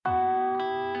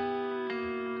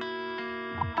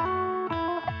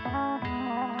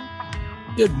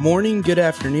Good morning, good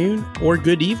afternoon, or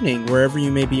good evening, wherever you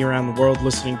may be around the world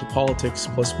listening to Politics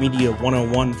Plus Media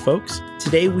 101, folks.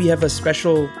 Today we have a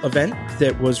special event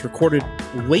that was recorded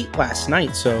late last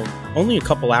night, so only a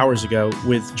couple hours ago,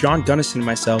 with John Gunnison and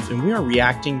myself, and we are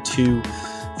reacting to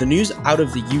the news out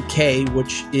of the UK,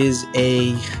 which is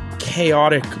a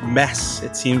chaotic mess,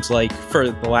 it seems like,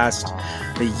 for the last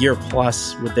year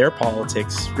plus with their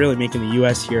politics, really making the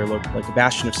US here look like a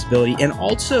bastion of stability, and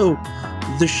also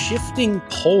the shifting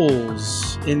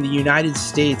polls in the United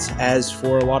States. As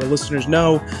for a lot of listeners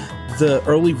know, the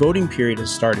early voting period has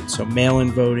started. So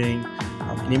mail-in voting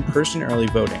and in-person early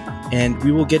voting. And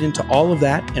we will get into all of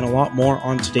that and a lot more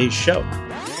on today's show.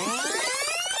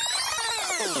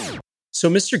 So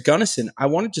Mr. Gunnison, I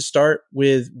wanted to start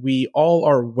with, we all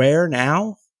are aware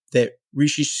now that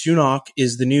Rishi Sunak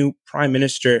is the new prime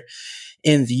minister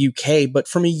in the UK. But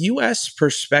from a US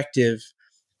perspective,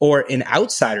 or an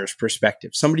outsider's perspective,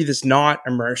 somebody that's not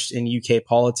immersed in UK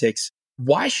politics,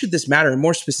 why should this matter? And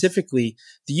more specifically,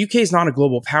 the UK is not a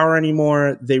global power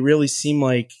anymore. They really seem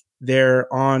like they're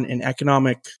on an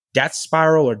economic death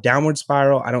spiral or downward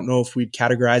spiral. I don't know if we'd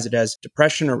categorize it as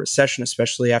depression or recession,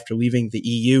 especially after leaving the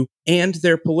EU. And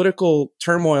their political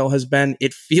turmoil has been,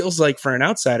 it feels like for an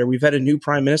outsider, we've had a new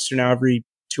prime minister now every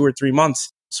 2 or 3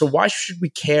 months. So why should we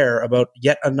care about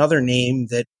yet another name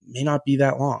that may not be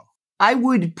that long? I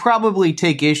would probably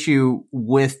take issue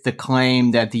with the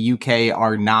claim that the UK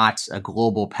are not a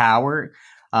global power.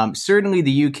 Certainly,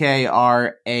 the UK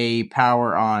are a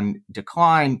power on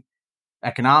decline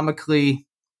economically,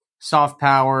 soft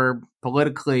power,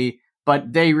 politically,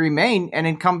 but they remain an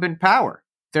incumbent power.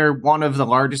 They're one of the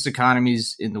largest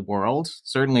economies in the world,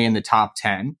 certainly in the top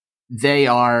 10. They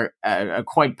are a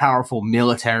quite powerful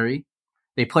military.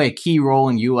 They play a key role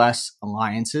in U.S.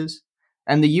 alliances.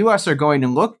 And the U.S. are going to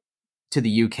look to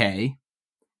the UK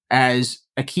as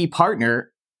a key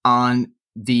partner on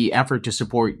the effort to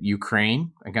support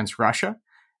Ukraine against Russia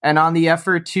and on the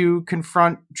effort to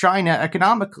confront China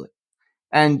economically.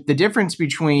 And the difference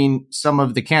between some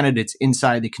of the candidates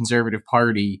inside the Conservative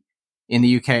Party in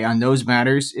the UK on those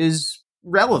matters is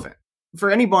relevant.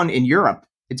 For anyone in Europe,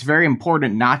 it's very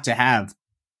important not to have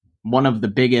one of the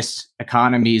biggest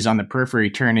economies on the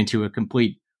periphery turn into a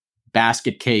complete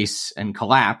basket case and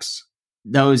collapse.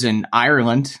 Those in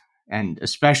Ireland, and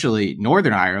especially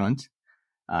Northern Ireland,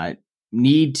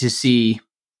 need to see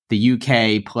the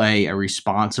UK play a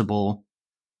responsible,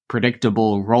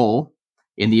 predictable role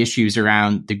in the issues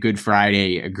around the Good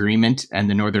Friday Agreement and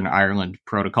the Northern Ireland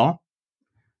Protocol.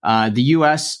 The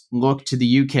US looked to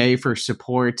the UK for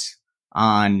support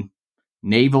on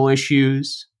naval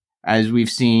issues, as we've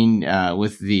seen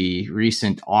with the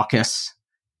recent AUKUS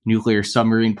nuclear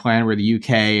submarine plan, where the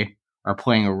UK are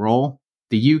playing a role.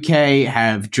 The UK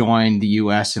have joined the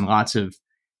US in lots of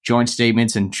joint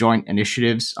statements and joint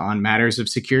initiatives on matters of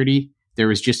security. There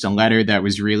was just a letter that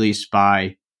was released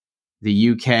by the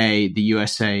UK, the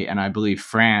USA, and I believe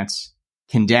France,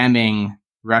 condemning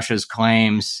Russia's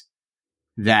claims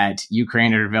that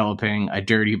Ukraine are developing a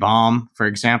dirty bomb, for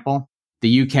example.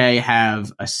 The UK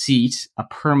have a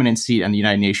permanent seat on the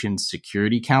United Nations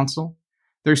Security Council.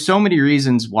 There's so many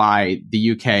reasons why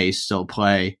the UK still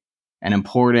play an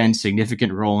important,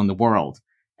 significant role in the world.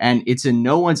 And it's in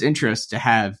no one's interest to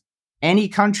have any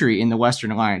country in the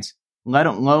Western Alliance, let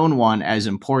alone one as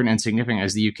important and significant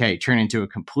as the UK, turn into a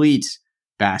complete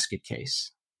basket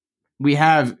case. We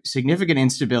have significant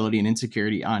instability and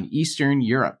insecurity on Eastern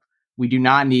Europe. We do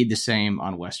not need the same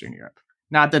on Western Europe.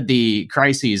 Not that the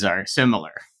crises are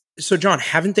similar. So, John,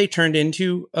 haven't they turned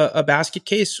into a basket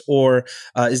case, or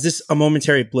is this a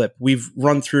momentary blip? We've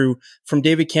run through, from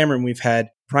David Cameron, we've had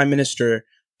Prime Minister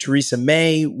Theresa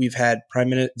May, we've had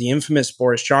the infamous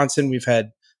Boris Johnson, we've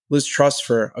had Liz Truss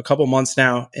for a couple months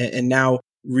now, and now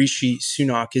Rishi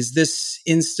Sunak. Is this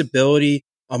instability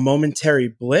a momentary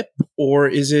blip, or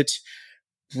is it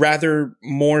rather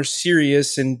more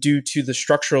serious and due to the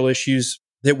structural issues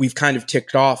that we've kind of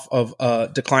ticked off of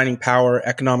declining power,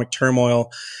 economic turmoil,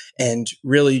 and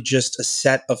really just a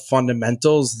set of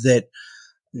fundamentals that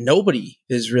nobody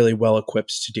is really well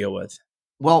equipped to deal with?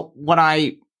 Well, when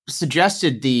I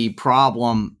suggested the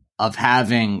problem of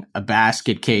having a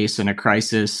basket case and a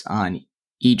crisis on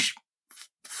each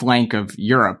flank of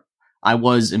Europe, I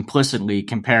was implicitly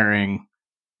comparing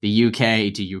the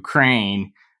UK to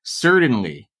Ukraine.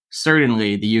 Certainly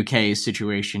the UK's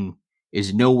situation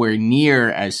is nowhere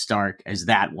near as stark as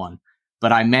that one.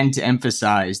 But I meant to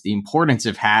emphasize the importance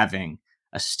of having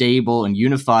a stable and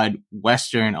unified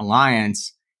Western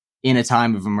alliance in a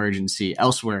time of emergency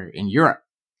elsewhere in Europe.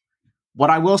 What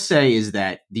I will say is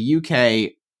that the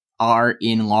UK are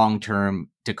in long-term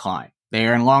decline. They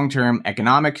are in long-term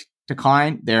economic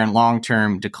decline. They're in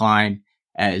long-term decline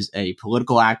as a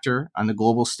political actor on the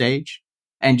global stage.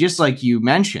 And just like you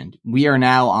mentioned, we are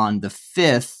now on the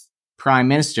fifth prime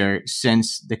minister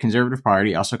since the Conservative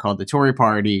Party, also called the Tory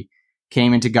Party,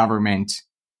 came into government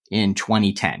in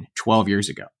 2010, 12 years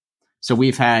ago. So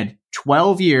we've had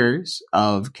 12 years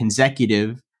of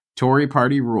consecutive Tory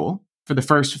Party rule. For the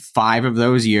first 5 of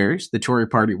those years, the Tory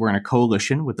Party were in a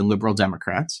coalition with the Liberal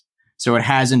Democrats. So it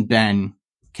hasn't been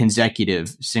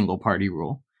consecutive single party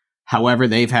rule. However,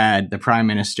 they've had the prime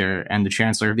minister and the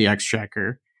chancellor of the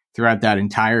exchequer throughout that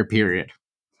entire period.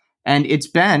 And it's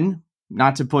been,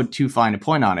 not to put too fine a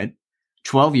point on it,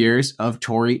 12 years of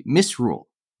Tory misrule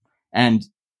and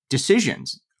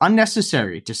decisions,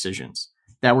 unnecessary decisions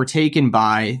that were taken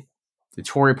by the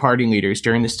Tory party leaders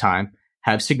during this time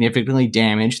have significantly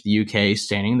damaged the UK's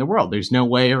standing in the world. There's no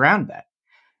way around that.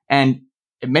 And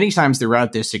many times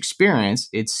throughout this experience,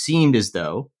 it seemed as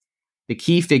though the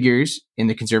key figures in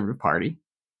the Conservative Party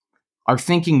are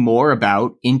thinking more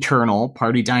about internal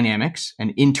party dynamics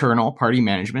and internal party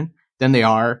management than they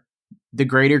are the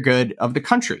greater good of the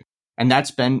country. And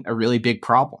that's been a really big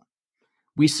problem.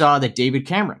 We saw that David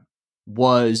Cameron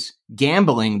was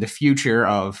gambling the future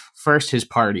of first his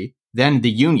party, then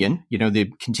the Union,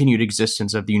 the continued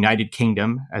existence of the United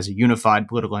Kingdom as a unified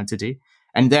political entity,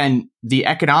 and then the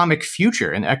economic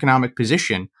future and economic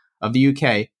position of the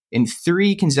UK in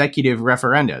 3 consecutive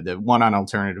referenda, the one on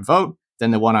alternative vote,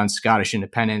 then the one on Scottish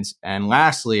independence, and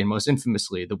lastly, and most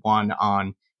infamously, the one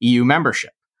on EU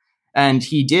membership. And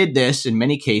he did this in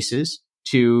many cases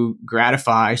to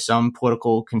gratify some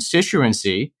political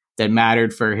constituency that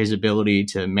mattered for his ability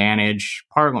to manage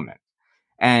Parliament.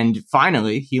 And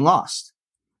finally, he lost.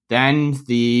 Then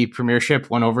the premiership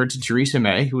went over to Theresa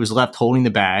May, who was left holding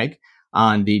the bag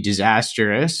on the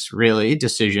disastrous, really,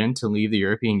 decision to leave the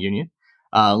European Union,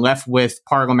 left with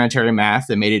parliamentary math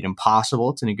that made it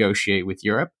impossible to negotiate with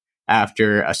Europe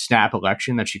after a snap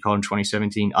election that she called in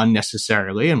 2017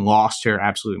 unnecessarily and lost her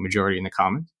absolute majority in the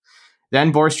Commons.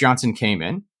 Then Boris Johnson came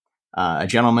in, a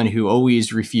gentleman who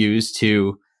always refused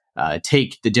to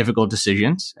take the difficult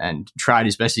decisions and tried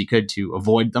as best he could to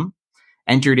avoid them,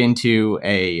 entered into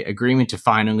an agreement to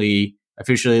finally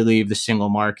officially leave the single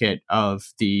market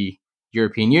of the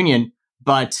European Union,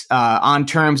 but on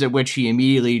terms at which he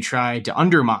immediately tried to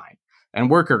undermine and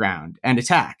work around and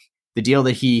attack the deal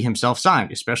that he himself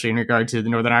signed, especially in regard to the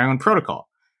Northern Ireland Protocol.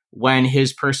 When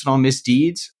his personal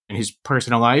misdeeds in his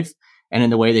personal life and in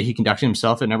the way that he conducted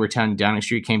himself at Number 10 Downing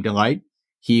Street came to light,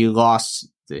 he lost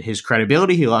his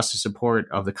credibility, he lost the support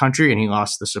of the country, and he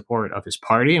lost the support of his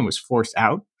party and was forced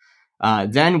out.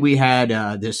 Then we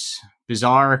had this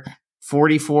bizarre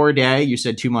 44-day, you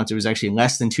said 2 months, it was actually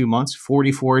less than 2 months,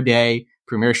 44-day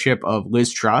premiership of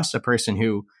Liz Truss, a person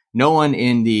who no one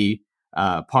in the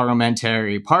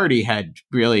parliamentary party had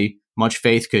really much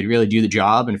faith could really do the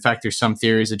job. In fact, there's some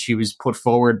theories that she was put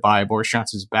forward by Boris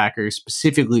Johnson's backers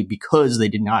specifically because they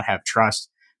did not have trust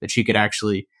that she could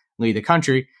actually lead the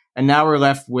country. And now we're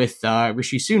left with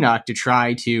Rishi Sunak to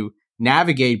try to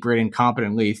navigate Britain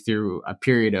competently through a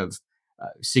period of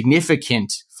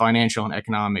significant financial and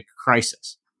economic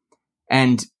crisis.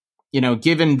 And,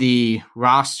 given the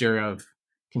roster of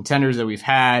contenders that we've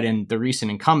had and the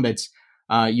recent incumbents,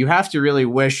 you have to really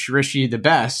wish Rishi the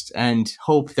best and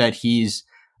hope that he's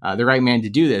the right man to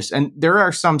do this. And there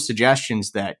are some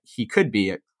suggestions that he could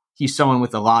be. He's someone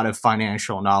with a lot of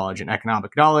financial knowledge and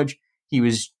economic knowledge. He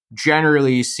was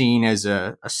generally seen as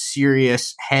a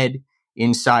serious head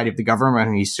inside of the government,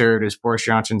 and he served as Boris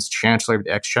Johnson's Chancellor of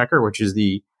the Exchequer, which is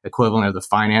the equivalent of the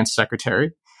Finance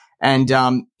Secretary. And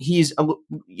he's a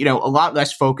lot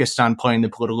less focused on playing the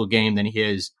political game than he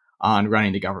is on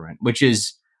running the government, which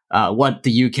is what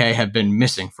the UK have been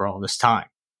missing for all this time.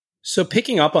 So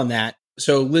picking up on that,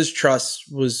 so Liz Truss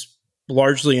was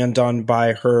largely undone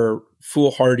by her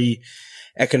foolhardy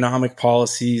economic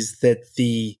policies that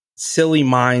the silly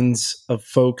minds of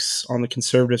folks on the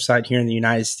conservative side here in the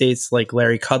United States, like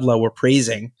Larry Kudlow, were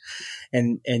praising.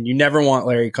 And you never want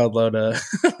Larry Kudlow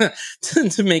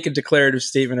to make a declarative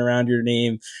statement around your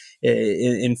name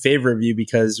in favor of you,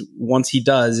 because once he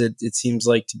does, it seems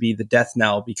like to be the death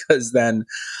knell, because then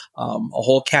a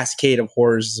whole cascade of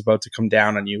horrors is about to come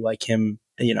down on you, like him,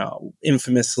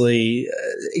 infamously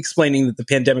explaining that the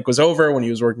pandemic was over when he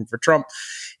was working for Trump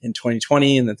in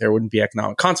 2020 and that there wouldn't be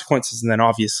economic consequences. And then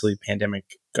obviously the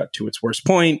pandemic got to its worst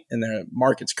point and the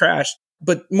markets crashed.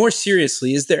 But more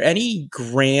seriously, is there any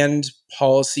grand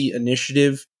policy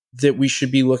initiative that we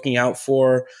should be looking out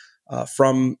for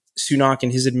from Sunak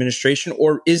and his administration?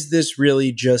 Or is this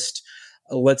really just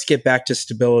let's get back to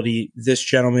stability? This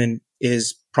gentleman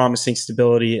is promising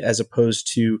stability as opposed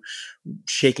to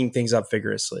shaking things up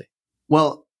vigorously?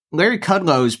 Well, Larry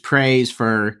Kudlow's praise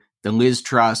for the Liz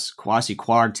Truss, Kwasi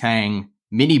Kwarteng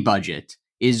mini budget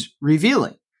is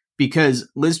revealing, because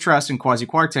Liz Truss and Kwasi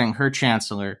Kwarteng, her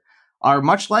chancellor, are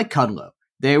much like Kudlow.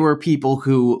 They were people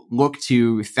who looked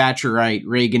to Thatcherite,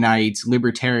 Reaganite,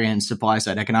 libertarian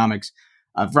supply-side economics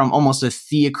from almost a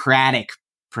theocratic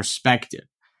perspective,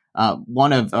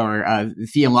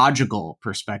 theological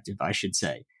perspective, I should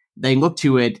say. They look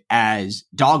to it as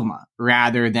dogma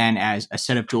rather than as a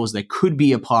set of tools that could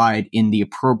be applied in the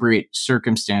appropriate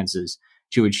circumstances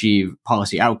to achieve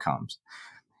policy outcomes.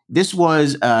 This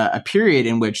was a period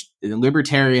in which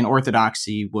libertarian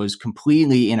orthodoxy was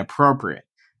completely inappropriate,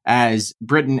 as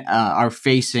Britain are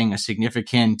facing a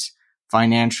significant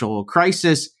financial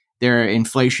crisis. Their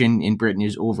inflation in Britain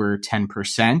is over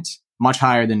 10%, much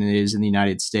higher than it is in the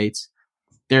United States.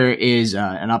 There is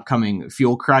an upcoming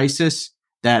fuel crisis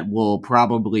that will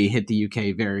probably hit the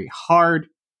UK very hard.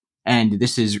 And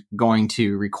this is going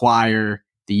to require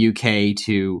the UK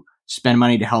to spend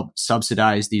money to help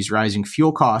subsidize these rising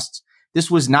fuel costs. This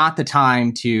was not the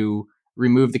time to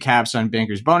remove the caps on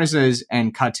bankers' bonuses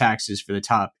and cut taxes for the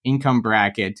top income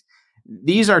bracket.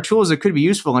 These are tools that could be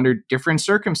useful under different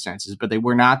circumstances, but they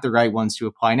were not the right ones to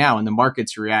apply now. And the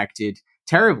markets reacted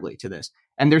terribly to this.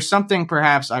 And there's something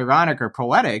perhaps ironic or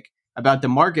poetic about the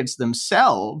markets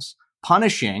themselves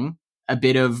punishing a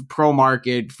bit of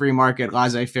pro-market, free market,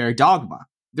 laissez-faire dogma.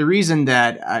 The reason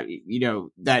that,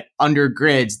 that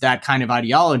undergirds that kind of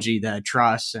ideology that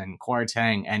Truss and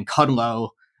Kwarteng and Kudlow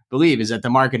believe is that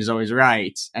the market is always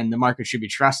right and the market should be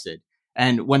trusted.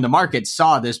 And when the market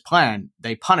saw this plan,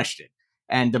 they punished it.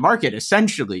 And the market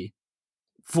essentially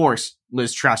forced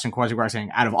Liz Truss and Kwasi Kwarteng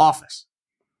out of office.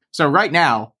 So right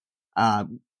now,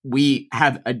 we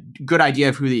have a good idea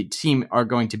of who the team are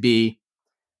going to be.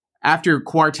 After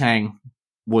Kwarteng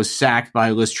was sacked by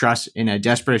Liz Truss in a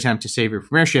desperate attempt to save her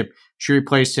premiership, she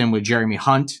replaced him with Jeremy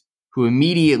Hunt, who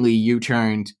immediately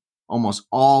U-turned almost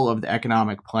all of the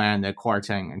economic plan that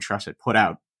Kwarteng and Truss had put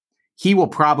out. He will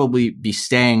probably be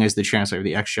staying as the Chancellor of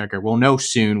the Exchequer. We'll know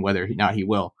soon whether or not he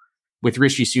will, with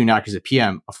Rishi Sunak as a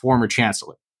PM, a former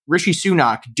Chancellor. Rishi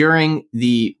Sunak, during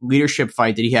the leadership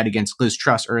fight that he had against Liz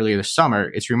Truss earlier this summer,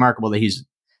 it's remarkable that he's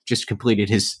just completed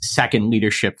his second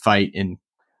leadership fight in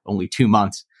only 2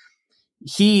 months.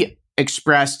 He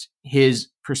expressed his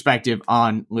perspective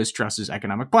on Liz Truss's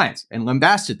economic plans and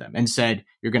lambasted them and said,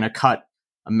 you're going to cut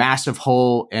a massive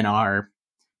hole in our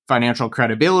financial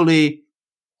credibility.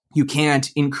 You can't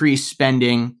increase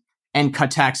spending and cut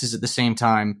taxes at the same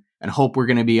time and hope we're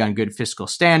going to be on good fiscal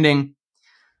standing.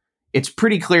 It's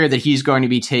pretty clear that he's going to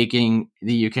be taking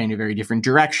the UK in a very different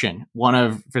direction, one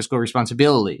of fiscal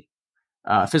responsibility,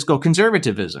 fiscal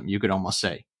conservatism, you could almost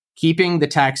say, keeping the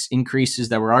tax increases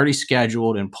that were already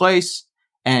scheduled in place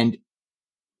and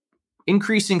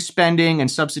increasing spending and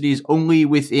subsidies only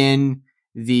within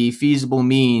the feasible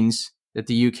means that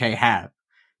the UK have.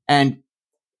 And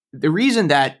the reason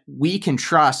that we can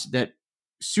trust that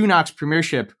Sunak's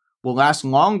premiership will last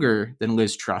longer than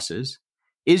Liz Truss's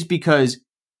is because,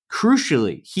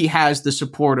 crucially, he has the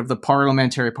support of the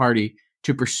parliamentary party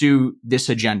to pursue this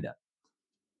agenda.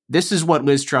 This is what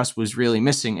Liz Truss was really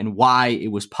missing and why it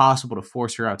was possible to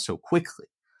force her out so quickly.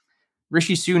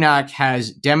 Rishi Sunak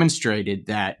has demonstrated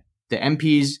that the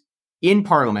MPs in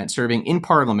Parliament, serving in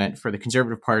Parliament for the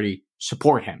Conservative Party,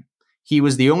 support him. He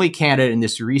was the only candidate in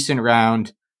this recent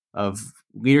round of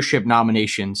leadership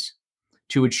nominations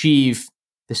to achieve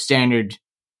the standard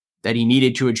that he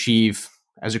needed to achieve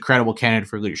as a credible candidate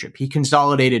for leadership. He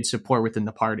consolidated support within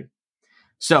the party.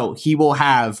 So he will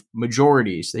have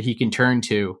majorities that he can turn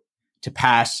to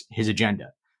pass his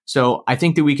agenda. So I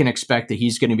think that we can expect that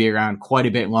he's going to be around quite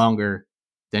a bit longer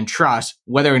than Truss,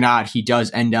 whether or not he does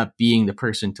end up being the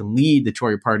person to lead the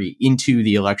Tory party into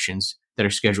the elections that are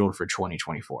scheduled for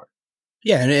 2024.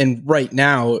 Yeah, and right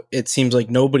now, it seems like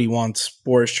nobody wants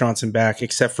Boris Johnson back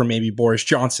except for maybe Boris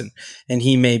Johnson, and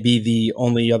he may be the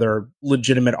only other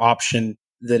legitimate option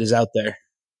that is out there.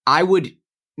 I would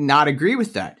not agree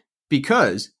with that,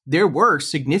 because there were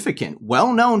significant,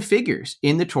 well-known figures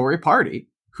in the Tory party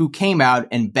who came out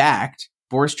and backed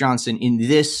Boris Johnson in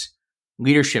this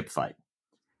leadership fight.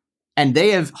 And they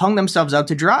have hung themselves out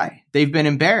to dry. They've been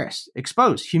embarrassed,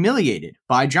 exposed, humiliated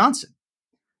by Johnson.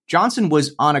 Johnson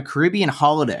was on a Caribbean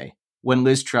holiday when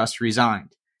Liz Truss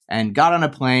resigned and got on a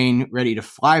plane ready to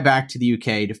fly back to the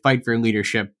UK to fight for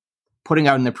leadership, putting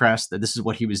out in the press that this is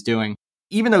what he was doing.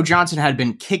 Even though Johnson had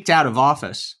been kicked out of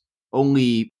office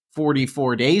only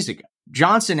 44 days ago,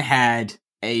 Johnson had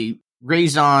a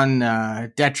raison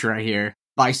d'etre here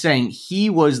by saying he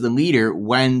was the leader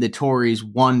when the Tories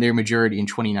won their majority in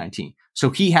 2019. So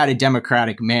he had a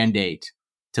Democratic mandate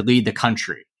to lead the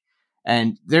country.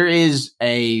 And there is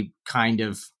a kind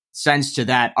of sense to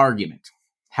that argument.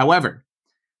 However,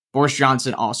 Boris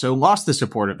Johnson also lost the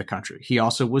support of the country. He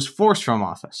also was forced from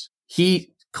office.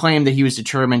 He claimed that he was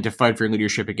determined to fight for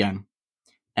leadership again.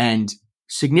 And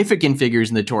significant figures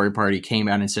in the Tory party came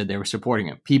out and said they were supporting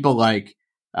him. People like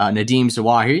Nadhim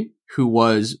Zawahi, who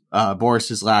was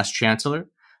Boris's last chancellor.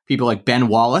 People like Ben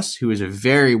Wallace, who is a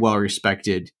very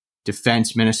well-respected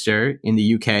defense minister in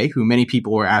the UK, who many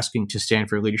people were asking to stand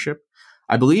for leadership.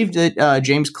 I believe that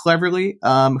James Cleverly,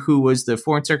 who was the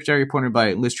foreign secretary appointed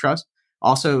by Liz Truss,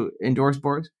 also endorsed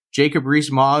Boris. Jacob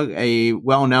Rees-Mogg, a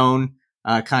well-known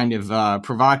kind of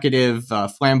provocative,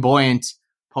 flamboyant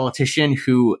politician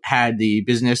who had the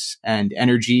business and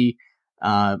energy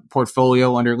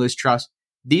portfolio under Liz Truss.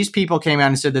 These people came out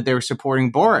and said that they were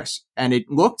supporting Boris. And it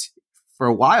looked for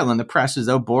a while in the press as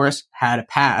though Boris had a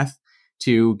path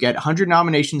to get 100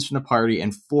 nominations from the party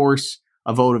and force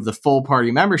a vote of the full party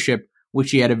membership,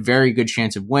 which he had a very good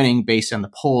chance of winning based on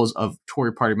the polls of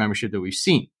Tory party membership that we've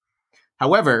seen.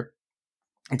 However,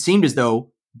 it seemed as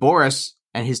though Boris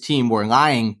and his team were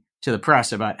lying to the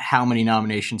press about how many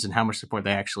nominations and how much support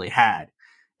they actually had.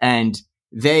 And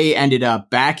they ended up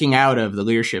backing out of the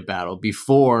leadership battle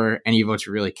before any votes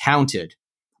were really counted,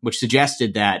 which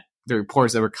suggested that the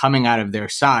reports that were coming out of their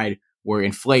side were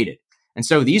inflated. And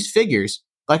so these figures,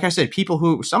 like I said, people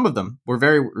who, some of them were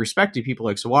very respected, people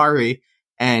like Zawahiri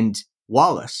and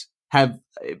Wallace, have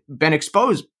been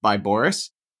exposed by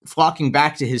Boris, flocking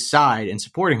back to his side and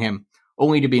supporting him,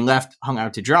 only to be left hung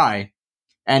out to dry.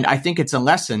 And I think it's a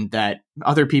lesson that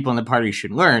other people in the party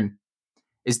should learn,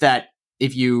 is that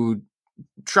if you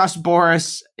trust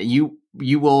Boris, you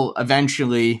will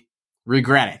eventually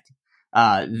regret it.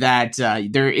 That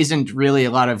there isn't really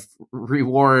a lot of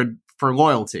reward for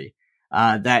loyalty.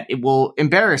 That it will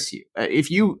embarrass you.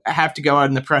 If you have to go out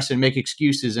in the press and make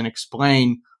excuses and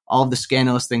explain all of the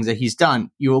scandalous things that he's done,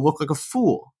 you will look like a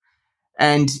fool.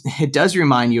 And it does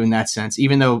remind you in that sense,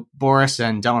 even though Boris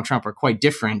and Donald Trump are quite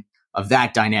different, of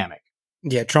that dynamic.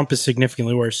 Yeah, Trump is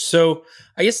significantly worse. So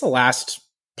I guess the last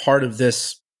part of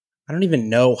this, I don't even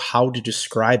know how to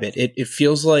describe it. It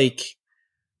feels like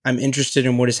I'm interested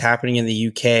in what is happening in the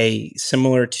UK,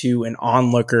 similar to an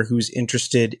onlooker who's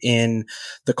interested in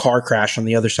the car crash on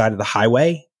the other side of the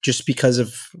highway, just because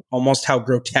of almost how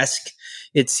grotesque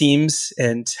it seems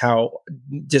and how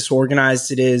disorganized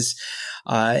it is,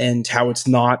 and how it's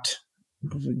not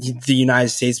the United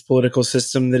States political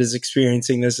system that is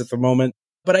experiencing this at the moment.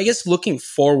 But I guess looking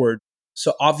forward,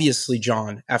 so obviously,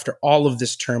 John, after all of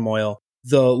this turmoil,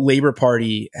 the Labour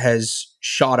Party has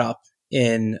shot up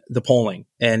in the polling,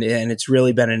 and it's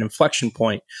really been an inflection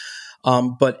point.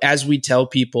 But as we tell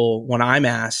people, when I'm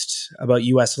asked about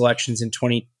U.S. elections in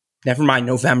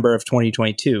November of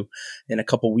 2022, in a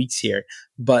couple weeks here,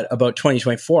 but about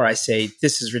 2024, I say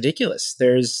this is ridiculous.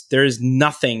 There's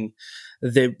nothing.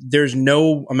 There's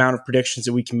no amount of predictions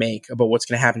that we can make about what's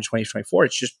going to happen in 2024.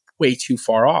 It's just way too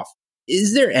far off.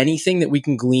 Is there anything that we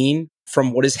can glean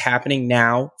from what is happening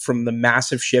now, from the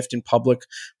massive shift in public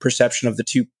perception of the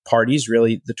two parties,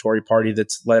 really the Tory party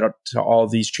that's led up to all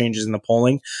of these changes in the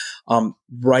polling,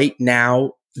 right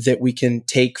now, that we can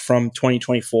take from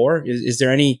 2024? Is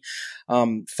there any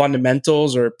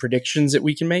fundamentals or predictions that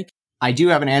we can make? I do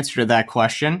have an answer to that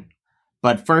question.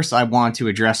 But first, I want to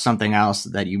address something else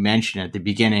that you mentioned at the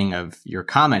beginning of your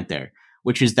comment there,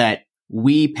 which is that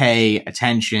we pay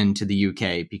attention to the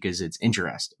UK because it's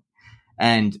interesting.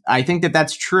 And I think that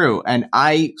that's true. And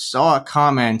I saw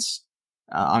comments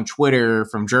on Twitter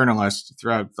from journalists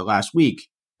throughout the last week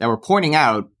that were pointing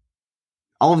out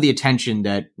all of the attention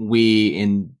that we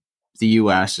in the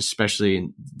US, especially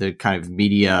in the kind of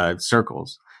media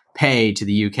circles, pay to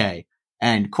the UK,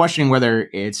 and questioning whether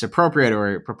it's appropriate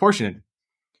or proportionate,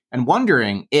 and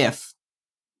wondering if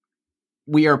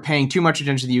we are paying too much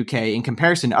attention to the UK in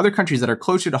comparison to other countries that are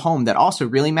closer to home that also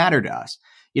really matter to us.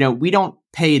 You know, we don't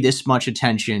pay this much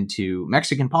attention to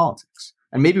Mexican politics,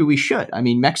 and maybe we should. I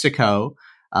mean, Mexico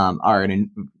are a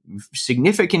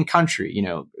significant country, you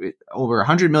know, over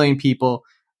 100 million people,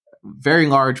 very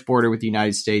large border with the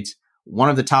United States, one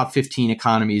of the top 15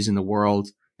 economies in the world,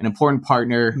 an important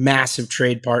partner. Massive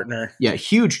trade partner. Yeah,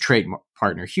 huge trade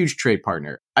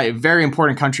partner. A very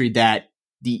important country that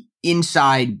the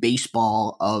inside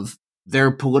baseball of their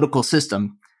political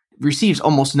system receives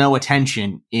almost no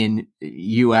attention in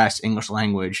U.S. English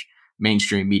language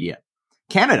mainstream media.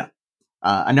 Canada,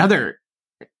 another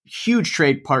huge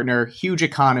trade partner, huge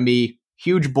economy,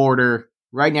 huge border,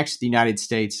 right next to the United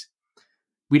States.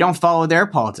 We don't follow their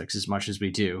politics as much as we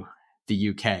do the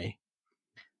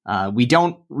UK. We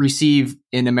don't receive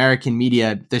in American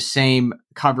media the same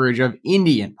coverage of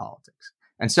Indian politics,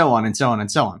 and so on and so on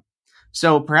and so on.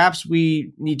 So perhaps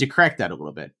we need to correct that a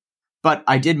little bit. But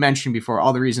I did mention before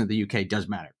all the reasons the UK does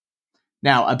matter.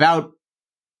 Now, about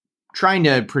trying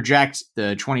to project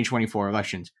the 2024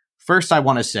 elections, first I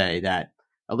want to say that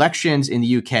elections in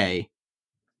the UK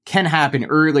can happen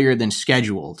earlier than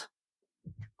scheduled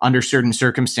under certain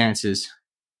circumstances.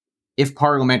 If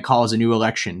Parliament calls a new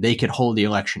election, they could hold the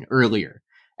election earlier.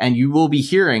 And you will be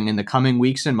hearing in the coming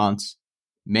weeks and months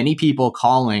many people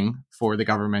calling for the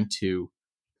government to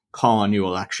call a new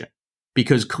election,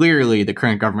 because clearly the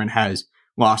current government has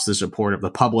lost the support of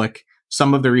the public.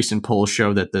 Some of the recent polls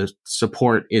show that the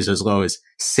support is as low as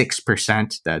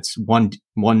 6%. That's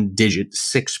one digit,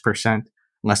 6%,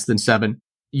 less than 7%.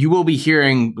 You will be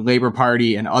hearing the Labour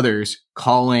Party and others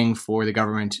calling for the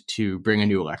government to bring a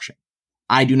new election.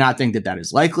 I do not think that that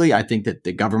is likely. I think that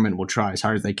the government will try as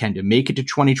hard as they can to make it to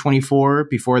 2024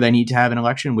 before they need to have an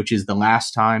election, which is the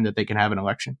last time that they can have an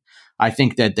election. I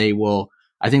think that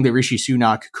Rishi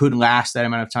Sunak could last that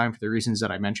amount of time for the reasons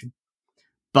that I mentioned.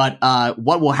 But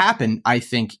what will happen, I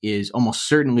think, is almost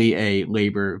certainly a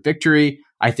Labour victory.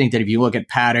 I think that if you look at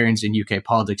patterns in UK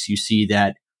politics, you see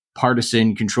that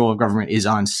partisan control of government is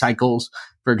on cycles.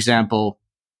 For example,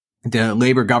 the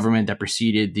Labour government that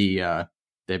preceded the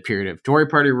period of Tory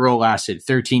party rule lasted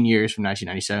 13 years from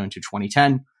 1997 to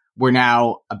 2010. We're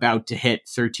now about to hit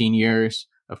 13 years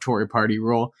of Tory party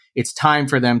rule. It's time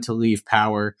for them to leave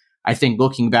power. I think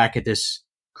looking back at this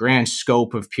grand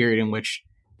scope of period in which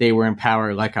they were in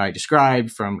power, like I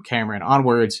described, from Cameron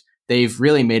onwards, they've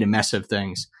really made a mess of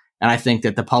things. And I think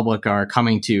that the public are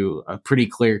coming to a pretty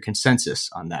clear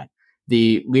consensus on that.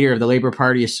 The leader of the Labour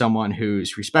Party is someone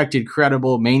who's respected,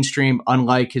 credible, mainstream,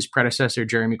 unlike his predecessor,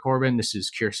 Jeremy Corbyn. This is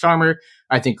Keir Starmer.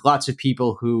 I think lots of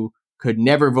people who could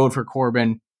never vote for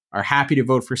Corbyn are happy to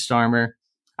vote for Starmer.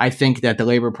 I think that the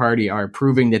Labour Party are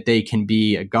proving that they can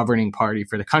be a governing party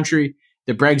for the country.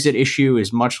 The Brexit issue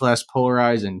is much less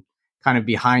polarized and kind of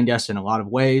behind us in a lot of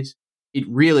ways. It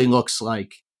really looks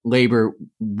like Labour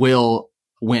will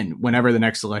win whenever the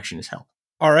next election is held.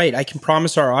 All right. I can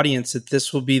promise our audience that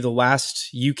this will be the last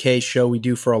UK show we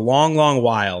do for a long, long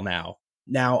while now.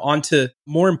 Now, on to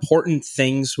more important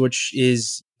things, which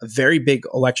is a very big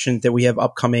election that we have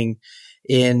upcoming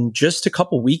in just a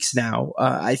couple weeks now.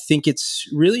 I think it's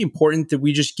really important that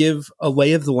we just give a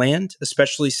lay of the land,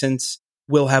 especially since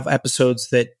we'll have episodes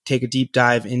that take a deep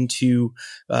dive into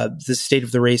the state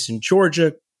of the race in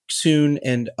Georgia soon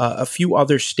and a few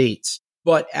other states.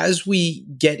 But as we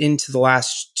get into the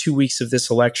last 2 weeks of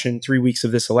this election, 3 weeks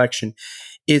of this election,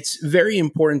 it's very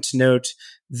important to note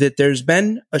that there's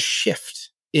been a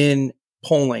shift in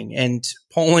polling, and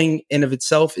polling in of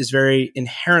itself is very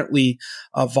inherently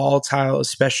volatile,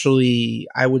 especially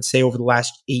I would say over the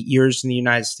last 8 years in the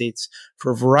United States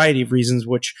for a variety of reasons,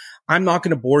 which I'm not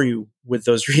going to bore you with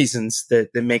those reasons that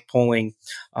make polling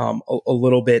a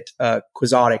little bit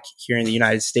quixotic here in the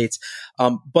United States.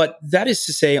 But that is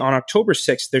to say, on October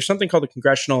 6th, there's something called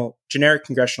the generic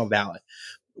congressional ballot,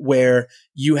 where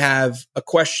you have a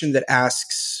question that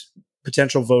asks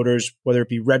potential voters, whether it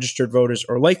be registered voters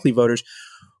or likely voters,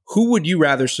 who would you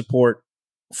rather support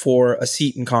for a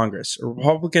seat in Congress, a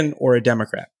Republican or a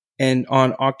Democrat? And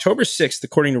on October 6th,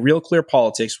 according to Real Clear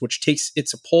Politics, which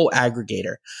it's a poll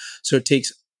aggregator, so it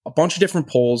takes a bunch of different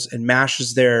polls and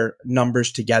mashes their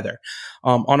numbers together.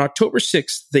 On October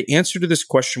 6th, the answer to this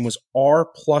question was R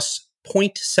plus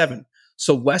 0.7.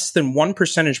 So less than 1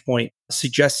 percentage point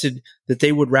suggested that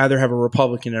they would rather have a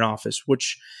Republican in office,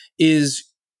 which is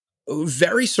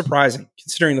very surprising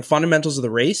considering the fundamentals of the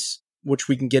race, which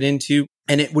we can get into.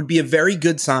 And it would be a very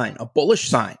good sign, a bullish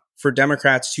sign for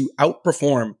Democrats to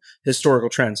outperform historical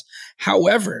trends.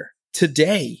 However,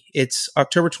 today, it's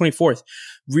October 24th,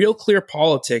 Real Clear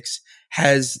Politics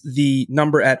has the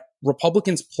number at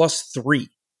Republicans plus 3.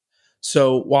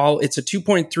 So while it's a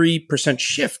 2.3%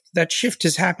 shift, that shift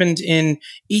has happened in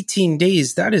 18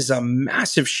 days. That is a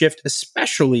massive shift,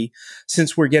 especially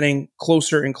since we're getting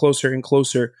closer and closer and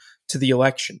closer to the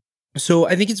election. So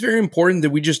I think it's very important that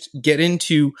we just get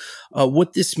into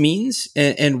what this means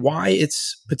and why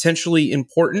it's potentially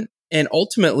important. And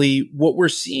ultimately, what we're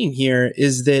seeing here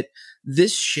is that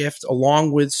this shift,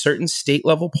 along with certain state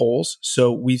level polls,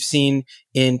 so we've seen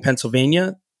in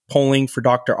Pennsylvania, polling for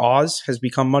Dr. Oz has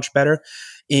become much better.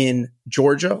 In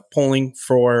Georgia, polling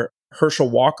for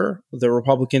Herschel Walker, the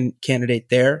Republican candidate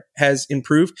there, has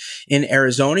improved. In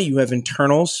Arizona, you have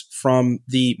internals from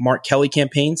the Mark Kelly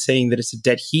campaign saying that it's a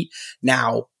dead heat.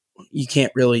 Now, you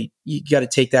can't really, you got to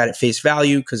take that at face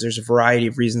value because there's a variety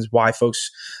of reasons why folks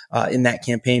in that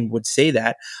campaign would say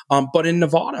that. But in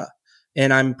Nevada,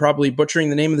 and I'm probably butchering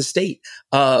the name of the state,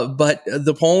 but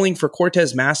the polling for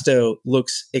Cortez Masto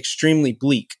looks extremely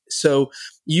bleak. So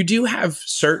you do have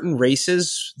certain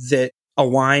races that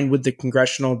align with the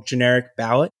congressional generic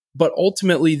ballot, but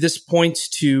ultimately this points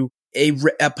to a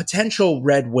potential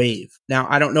red wave. Now,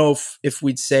 I don't know if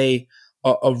we'd say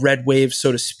a red wave,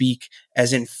 so to speak,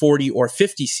 as in 40 or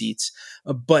 50 seats,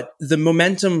 but the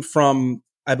momentum from,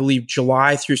 I believe,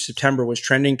 July through September was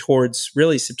trending towards,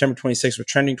 really September 26th was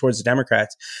trending towards the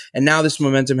Democrats. And now this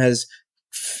momentum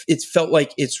it's felt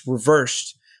like it's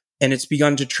reversed and it's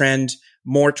begun to trend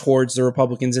more towards the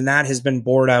Republicans. And that has been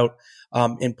borne out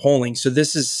in polling. So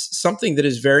this is something that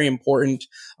is very important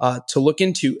to look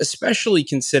into, especially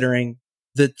considering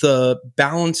that the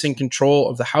balance and control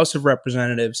of the House of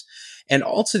Representatives and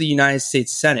also the United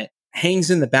States Senate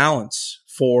hangs in the balance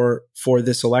for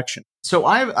this election. So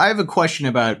I have a question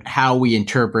about how we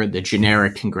interpret the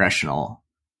generic congressional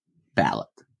ballot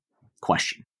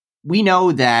question. We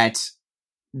know that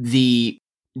the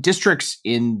districts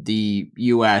in the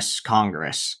U.S.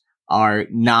 Congress are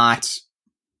not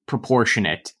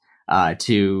proportionate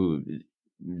to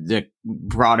the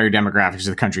broader demographics of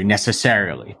the country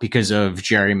necessarily because of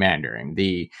gerrymandering,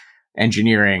 the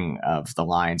engineering of the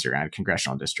lines around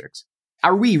congressional districts.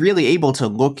 Are we really able to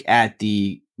look at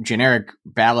the generic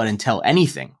ballot and tell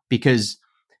anything? Because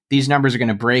these numbers are going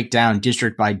to break down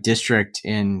district by district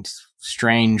in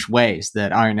strange ways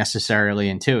that aren't necessarily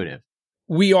intuitive.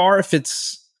 We are,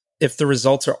 if the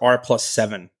results are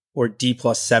R+7 or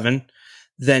D+7,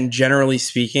 then generally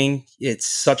speaking, it's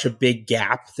such a big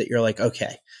gap that you're like,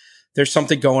 okay, there's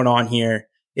something going on here.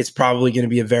 It's probably going to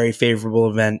be a very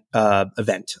favorable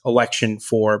election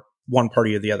for one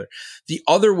party or the other. The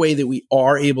other way that we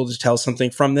are able to tell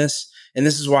something from this, and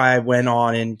this is why I went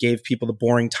on and gave people the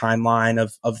boring timeline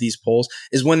of these polls,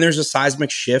 is when there's a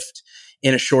seismic shift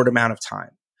in a short amount of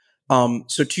time.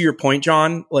 So to your point,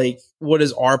 John, like, what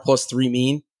does R+3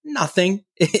 mean? Nothing.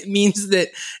 It means that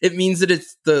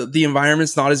it's the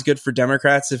environment's not as good for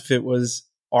Democrats if it was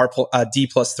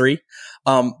D+3.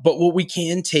 But what we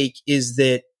can take is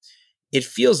that it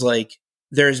feels like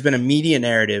there has been a media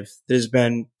narrative that has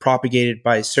been propagated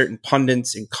by certain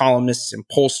pundits and columnists and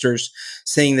pollsters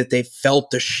saying that they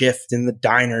felt the shift in the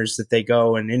diners that they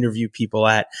go and interview people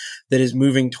at that is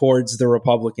moving towards the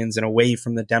Republicans and away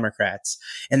from the Democrats.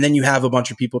 And then you have a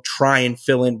bunch of people try and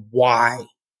fill in why.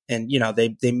 And,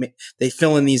 they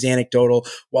fill in these anecdotal,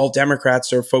 while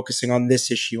Democrats are focusing on this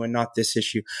issue and not this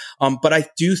issue. But I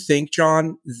do think,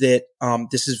 John, that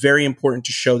this is very important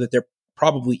to show that there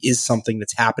probably is something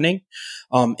that's happening.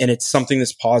 And it's something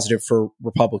that's positive for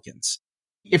Republicans.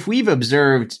 If we've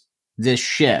observed this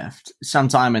shift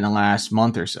sometime in the last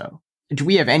month or so, do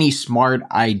we have any smart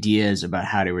ideas about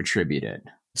how to attribute it?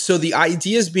 So the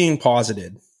ideas being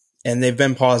posited, and they've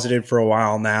been posited for a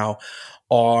while now,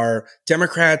 are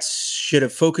Democrats should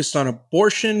have focused on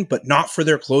abortion, but not for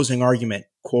their closing argument,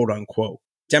 quote unquote.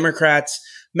 Democrats'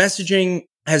 messaging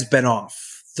has been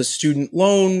off. The student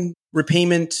loan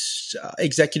repayment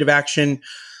executive action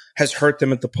has hurt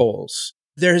them at the polls.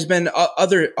 There has been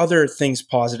other things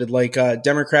posited, like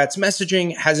Democrats'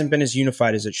 messaging hasn't been as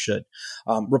unified as it should.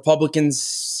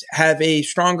 Republicans have a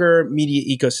stronger media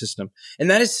ecosystem. And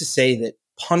that is to say that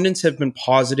pundits have been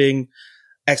positing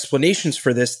explanations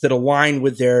for this that align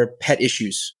with their pet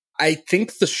issues. I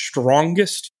think the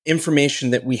strongest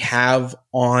information that we have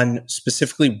on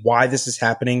specifically why this is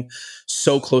happening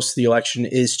so close to the election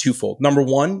is twofold. Number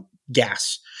one,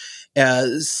 gas.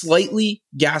 Slightly,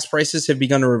 gas prices have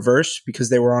begun to reverse because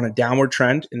they were on a downward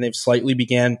trend and they've slightly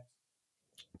began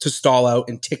to stall out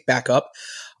and tick back up.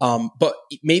 But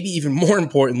maybe even more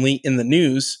importantly, in the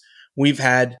news, we've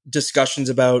had discussions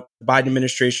about the Biden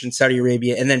administration, Saudi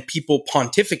Arabia, and then people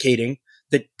pontificating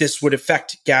that this would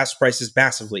affect gas prices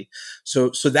massively. So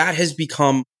that has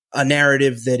become a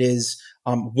narrative that is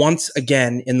once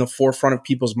again in the forefront of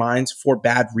people's minds for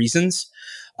bad reasons.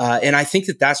 And I think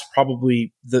that that's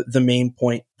probably the main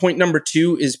point. Point number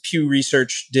two is Pew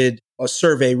Research did a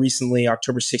survey recently,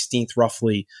 October 16th,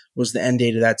 roughly, was the end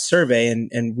date of that survey.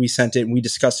 And we sent it and we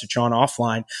discussed it, John,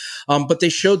 offline. But they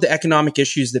showed the economic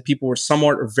issues that people were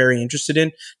somewhat or very interested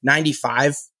in.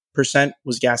 95%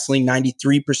 was gasoline.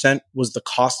 93% was the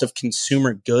cost of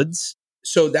consumer goods.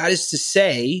 So that is to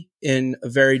say, in a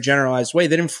very generalized way,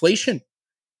 that inflation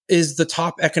is the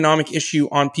top economic issue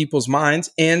on people's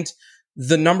minds. And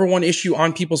the number one issue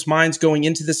on people's minds going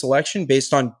into this election,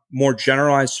 based on more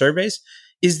generalized surveys,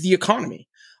 is the economy.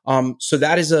 So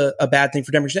that is a bad thing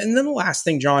for Democrats. And then the last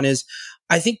thing, John, is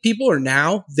I think people are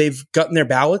now, they've gotten their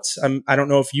ballots. I don't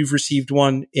know if you've received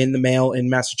one in the mail in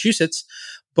Massachusetts,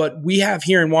 but we have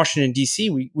here in Washington, D.C.,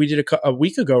 we did a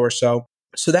week ago or so.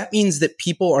 So that means that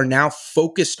people are now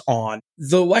focused on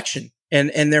the election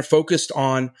and they're focused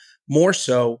on more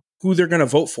so who they're going to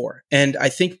vote for. And I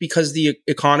think because the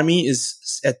economy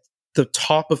is at the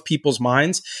top of people's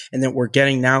minds and that we're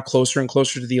getting now closer and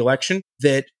closer to the election,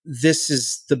 that this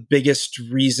is the biggest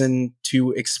reason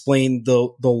to explain the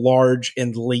large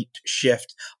and late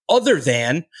shift, other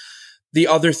than the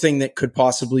other thing that could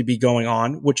possibly be going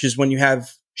on, which is when you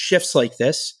have shifts like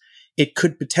this, it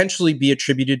could potentially be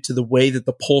attributed to the way that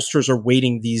the pollsters are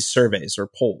weighting these surveys or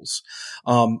polls.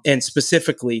 And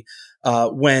specifically,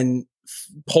 when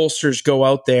pollsters go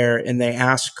out there and they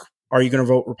ask, are you going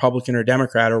to vote Republican or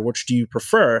Democrat, or which do you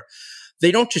prefer? They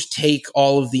don't just take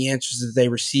all of the answers that they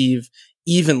receive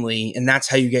evenly, and that's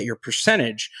how you get your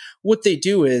percentage. What they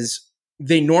do is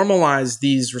they normalize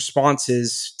these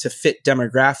responses to fit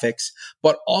demographics,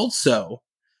 but also,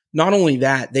 not only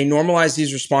that, they normalize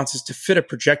these responses to fit a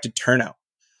projected turnout.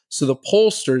 So the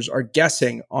pollsters are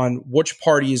guessing on which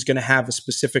party is going to have a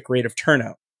specific rate of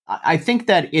turnout. I think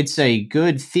that it's a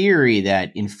good theory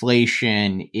that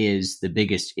inflation is the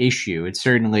biggest issue. It's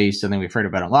certainly something we've heard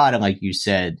about a lot. And like you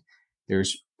said,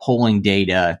 there's polling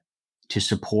data to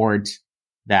support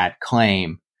that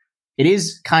claim. It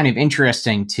is kind of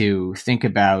interesting to think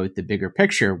about the bigger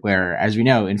picture where, as we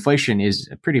know, inflation is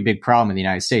a pretty big problem in the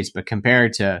United States, but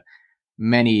compared to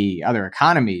many other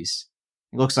economies,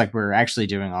 it looks like we're actually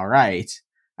doing all right.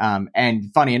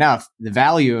 And funny enough, the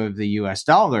value of the US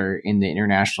dollar in the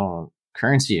international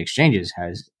currency exchanges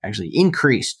has actually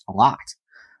increased a lot.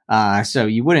 So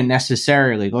you wouldn't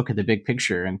necessarily look at the big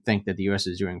picture and think that the US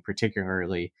is doing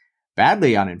particularly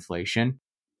badly on inflation.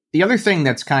 The other thing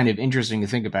that's kind of interesting to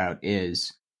think about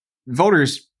is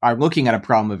voters are looking at a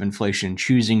problem of inflation,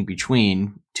 choosing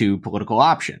between two political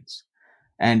options.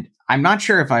 And I'm not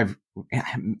sure if I'm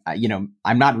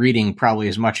not reading probably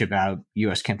as much about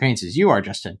US campaigns as you are,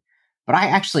 Justin, but I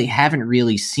actually haven't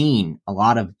really seen a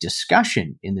lot of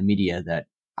discussion in the media that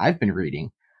I've been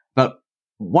reading about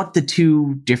what the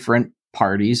two different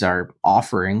parties are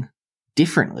offering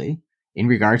differently in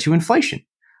regard to inflation.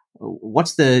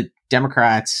 What's the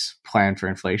Democrats' plan for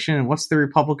inflation and what's the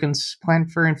Republicans' plan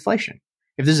for inflation?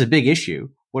 If this is a big issue,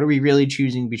 what are we really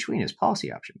choosing between as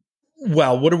policy options?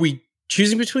 Well, what are we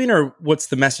choosing between, or what's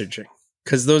the messaging?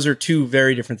 Because those are two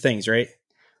very different things, right?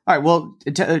 All right. Well,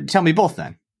 tell me both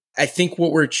then. I think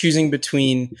what we're choosing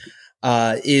between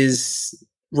is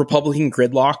Republican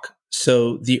gridlock.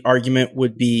 So the argument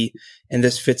would be, and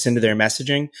this fits into their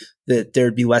messaging, that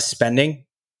there'd be less spending,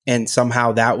 and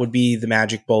somehow that would be the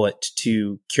magic bullet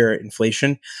to cure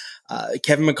inflation.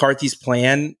 Kevin McCarthy's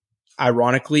plan,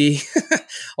 ironically,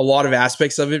 a lot of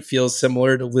aspects of it feels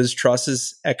similar to Liz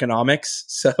Truss's economics.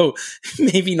 So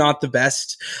maybe not the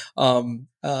best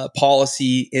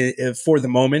policy for the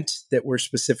moment that we're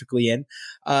specifically in.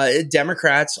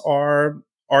 Democrats are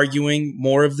arguing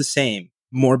more of the same,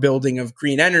 more building of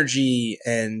green energy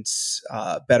and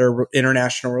better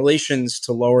international relations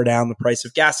to lower down the price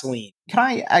of gasoline. Can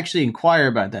I actually inquire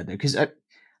about that, though? Because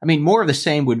more of the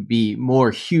same would be more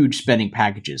huge spending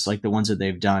packages like the ones that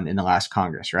they've done in the last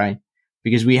Congress, right?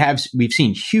 Because we've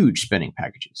seen huge spending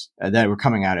packages that were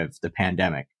coming out of the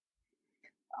pandemic.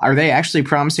 Are they actually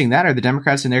promising that? Are the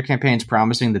Democrats in their campaigns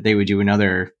promising that they would do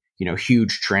another,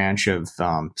 huge tranche of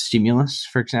stimulus,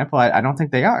 for example? I don't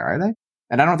think they are they?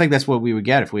 And I don't think that's what we would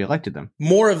get if we elected them.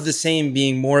 More of the same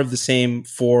being more of the same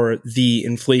for the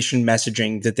inflation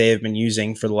messaging that they have been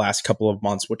using for the last couple of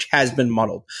months, which has been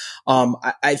muddled.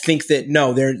 I think that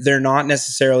no, they're not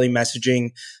necessarily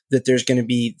messaging that there's going to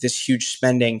be this huge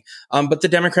spending. But the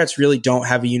Democrats really don't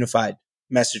have a unified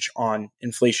message on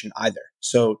inflation either.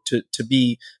 So to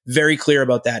be very clear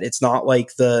about that, it's not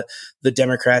like the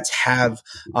Democrats have,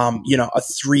 a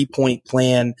 3-point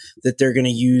plan that they're going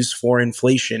to use for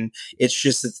inflation. It's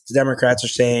just that the Democrats are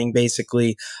saying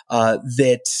basically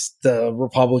that the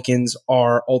Republicans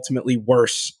are ultimately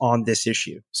worse on this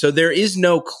issue. So there is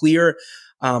no clear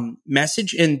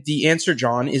message. And the answer,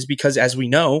 John, is because, as we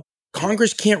know,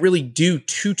 Congress can't really do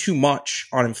too much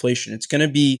on inflation. It's going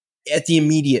to be at the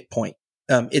immediate point.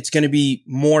 It's going to be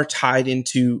more tied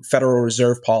into Federal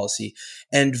Reserve policy,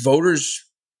 and voters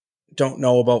don't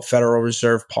know about Federal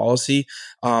Reserve policy.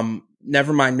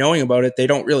 Never mind knowing about it, they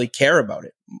don't really care about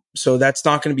it. So that's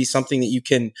not going to be something that you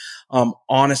can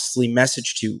honestly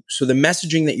message to. So the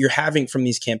messaging that you're having from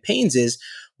these campaigns is,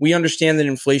 we understand that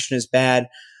inflation is bad.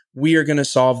 We are going to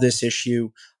solve this issue.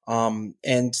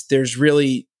 And there's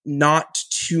really not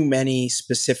too many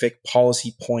specific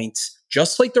policy points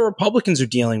just like the Republicans are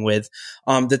dealing with,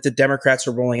 that the Democrats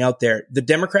are rolling out there. The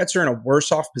Democrats are in a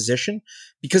worse off position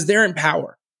because they're in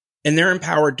power, and they're in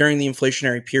power during the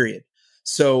inflationary period.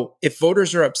 So if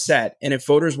voters are upset and if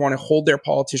voters want to hold their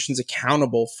politicians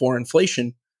accountable for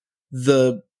inflation,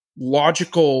 the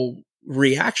logical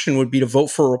reaction would be to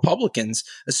vote for Republicans,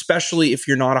 especially if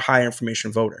you're not a high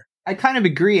information voter. I kind of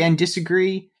agree and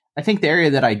disagree. I think the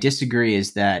area that I disagree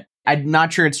is that I'm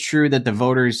not sure it's true that the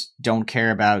voters don't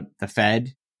care about the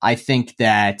Fed. I think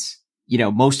that,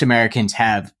 most Americans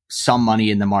have some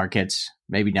money in the markets,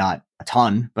 maybe not a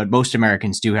ton, but most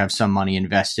Americans do have some money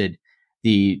invested.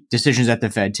 The decisions that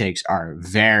the Fed takes are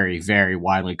very, very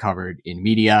widely covered in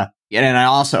media. And I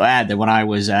also add that when I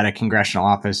was at a congressional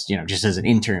office, just as an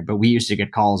intern, but we used to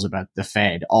get calls about the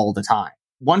Fed all the time.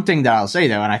 One thing that I'll say,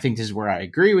 though, and I think this is where I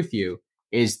agree with you,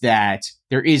 is that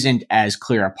there isn't as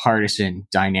clear a partisan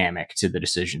dynamic to the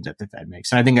decisions that the Fed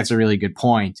makes. And I think that's a really good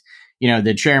point.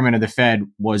 The chairman of the Fed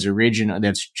was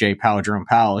that's Jerome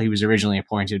Powell. He was originally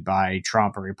appointed by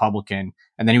Trump, a Republican,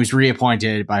 and then he was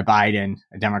reappointed by Biden,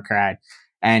 a Democrat.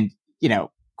 And,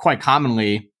 quite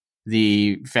commonly,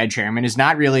 the Fed chairman is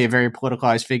not really a very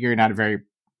politicized figure, not a very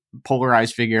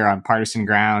polarized figure on partisan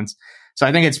grounds. So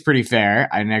I think it's pretty fair.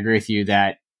 I agree with you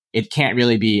that it can't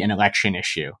really be an election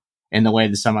issue in the way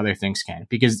that some other things can,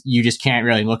 because you just can't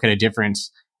really look at a difference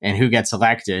in who gets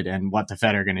elected and what the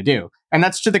Fed are going to do. And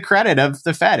that's to the credit of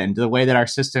the Fed and the way that our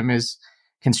system is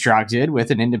constructed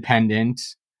with an independent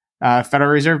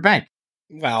Federal Reserve Bank.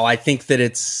 Well, I think that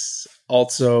it's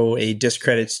also a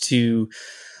discredit to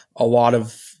a lot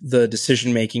of the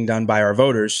decision making done by our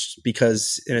voters,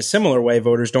 because in a similar way,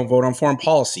 voters don't vote on foreign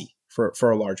policy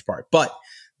for a large part. But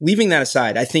leaving that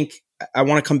aside, I think I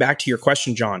want to come back to your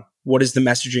question, John. What is the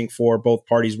messaging for both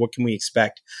parties? What can we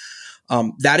expect?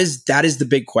 That is the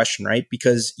big question, right?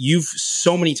 Because you've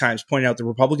so many times pointed out the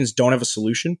Republicans don't have a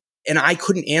solution. And I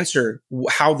couldn't answer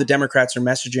how the Democrats are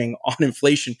messaging on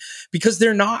inflation because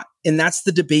they're not. And that's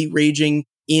the debate raging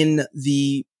in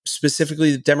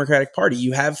specifically the Democratic Party.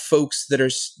 You have folks that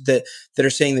are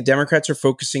saying the Democrats are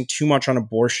focusing too much on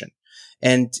abortion.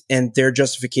 And their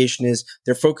justification is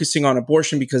they're focusing on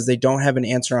abortion because they don't have an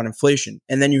answer on inflation.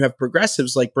 And then you have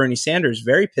progressives like Bernie Sanders,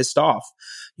 very pissed off.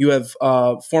 You have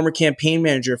former campaign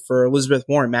manager for Elizabeth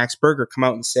Warren, Max Berger, come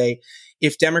out and say,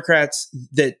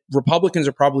 that Republicans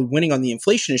are probably winning on the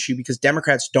inflation issue because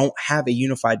Democrats don't have a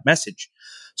unified message.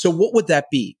 So what would that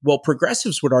be? Well,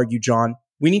 progressives would argue, John,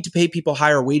 we need to pay people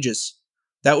higher wages.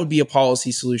 That would be a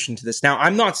policy solution to this. Now,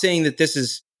 I'm not saying that this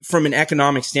is, from an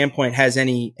economic standpoint, has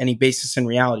any basis in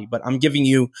reality, but I'm giving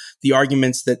you the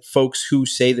arguments that folks who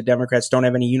say the Democrats don't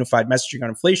have any unified messaging on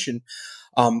inflation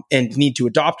and need to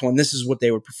adopt one, this is what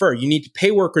they would prefer. You need to pay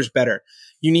workers better.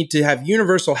 You need to have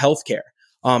universal health care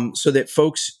so that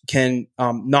folks can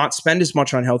not spend as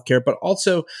much on healthcare, but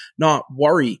also not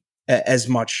worry as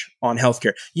much on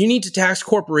healthcare. You need to tax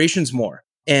corporations more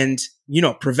and,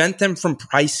 prevent them from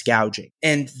price gouging.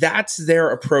 And that's their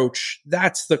approach.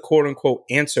 That's the quote unquote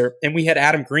answer. And we had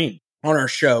Adam Green on our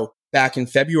show back in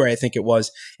February, I think it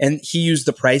was, and he used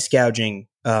the price gouging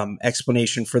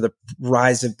explanation for the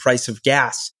rise in price of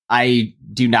gas. I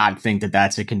do not think that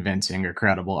that's a convincing or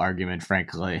credible argument,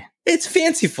 frankly. It's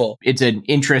fanciful. It's an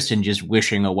interest in just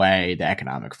wishing away the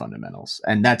economic fundamentals.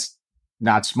 And that's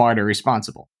not smart or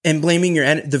responsible. And blaming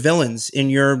the villains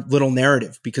in your little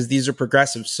narrative, because these are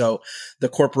progressives. So the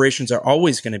corporations are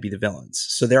always going to be the villains.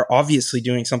 So they're obviously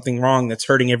doing something wrong that's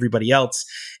hurting everybody else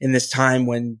in this time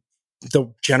when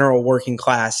the general working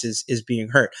class is being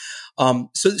hurt.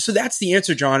 So that's the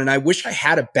answer, John. And I wish I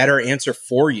had a better answer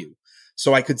for you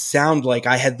so I could sound like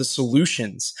I had the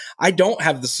solutions. I don't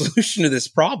have the solution to this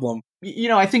problem.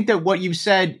 I think that what you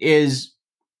said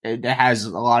has a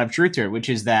lot of truth to it, which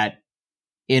is that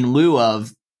in lieu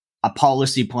of a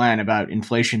policy plan about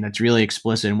inflation that's really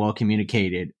explicit and well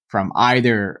communicated from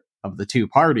either of the two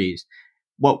parties,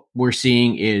 what we're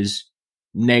seeing is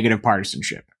negative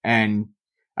partisanship and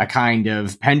a kind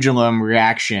of pendulum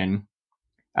reaction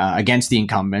against the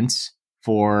incumbents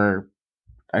for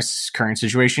a current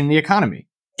situation in the economy.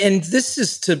 And this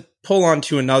is to pull on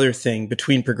to another thing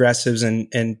between progressives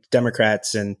and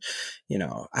Democrats and,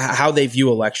 how they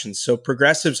view elections. So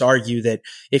progressives argue that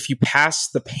if you pass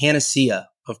the panacea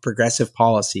of progressive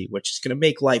policy, which is going to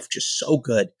make life just so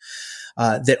good,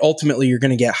 that ultimately you're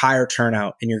going to get higher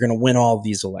turnout and you're going to win all of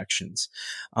these elections.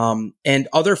 And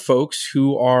other folks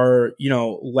who are,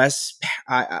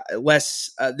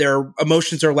 their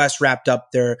emotions are less wrapped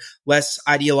up. They're less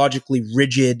ideologically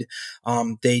rigid.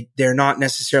 They're not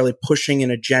necessarily pushing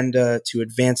an agenda to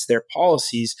advance their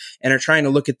policies and are trying to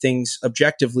look at things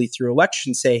objectively through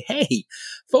elections. Say, hey,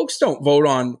 folks don't vote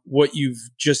on what you've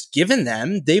just given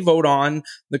them. They vote on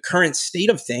the current state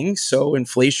of things. So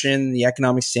inflation, the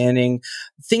economic standing,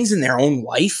 things in their own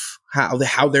life,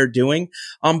 how they're doing,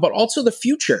 but also the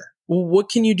future. Well, what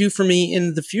can you do for me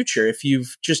in the future if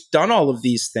you've just done all of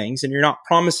these things and you're not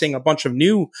promising a bunch of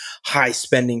new high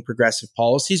spending progressive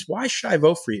policies? Why should I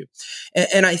vote for you?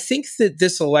 And I think that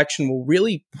this election will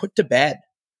really put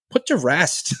to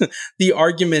rest the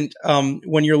argument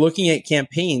when you're looking at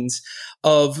campaigns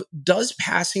of, does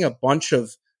passing a bunch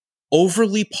of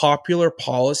overly popular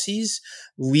policies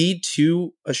lead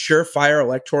to a surefire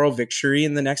electoral victory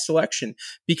in the next election?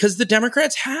 Because the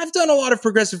Democrats have done a lot of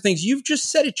progressive things. You've just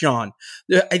said it, John.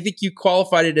 I think you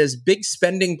qualified it as big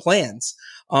spending plans.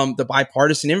 The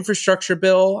bipartisan infrastructure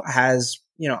bill has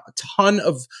a ton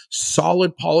of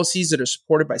solid policies that are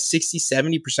supported by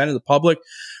 60-70% of the public,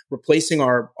 replacing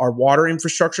our water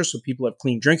infrastructure so people have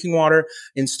clean drinking water,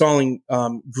 installing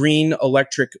green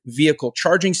electric vehicle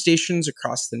charging stations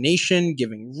across the nation,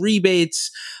 giving rebates,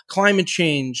 climate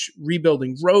change,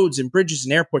 rebuilding roads and bridges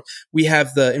and airports. We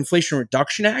have the Inflation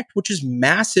Reduction Act, which is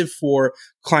massive for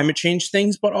climate change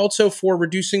things, but also for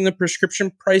reducing the prescription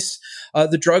price,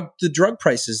 the drug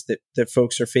prices that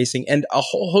folks are facing, and a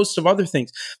whole host of other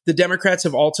things. The Democrats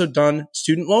have also done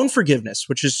student loan forgiveness,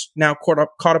 which is now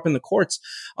caught up in the courts.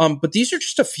 But these are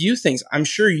just a few things. I'm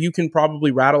sure you can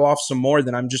probably rattle off some more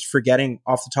that I'm just forgetting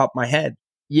off the top of my head.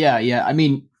 Yeah. I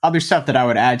mean, other stuff that I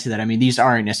would add to that. I mean, these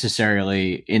aren't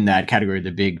necessarily in that category of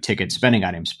the big ticket spending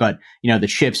items, but, the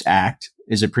CHIPS Act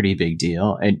is a pretty big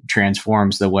deal. It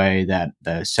transforms the way that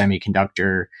the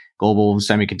global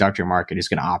semiconductor market is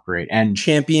going to operate. And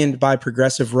championed by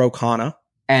Progressive Ro Khanna.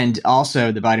 And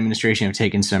also, the Biden administration have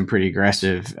taken some pretty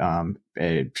aggressive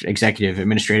executive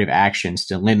administrative actions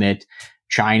to limit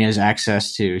China's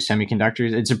access to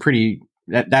semiconductors.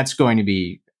 That's going to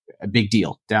be a big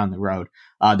deal down the road.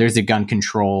 There's the gun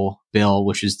control bill,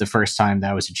 which is the first time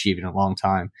that was achieved in a long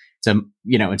time. It's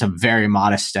a very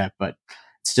modest step, but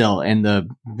still, in the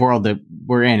world that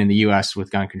we're in the U.S.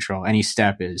 with gun control, any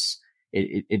step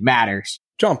it matters.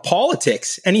 John,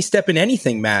 politics, any step in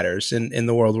anything matters in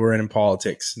the world we're in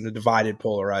politics, in the divided,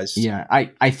 polarized. Yeah,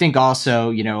 I think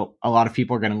also, a lot of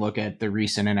people are going to look at the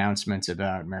recent announcements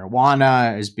about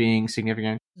marijuana as being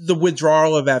significant. The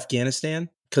withdrawal of Afghanistan,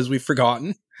 because we've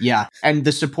forgotten. Yeah, and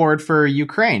the support for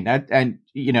Ukraine,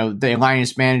 the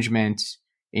alliance management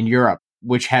in Europe,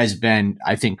 which has been,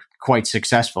 I think, quite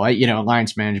successful.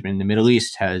 Alliance management in the Middle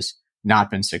East has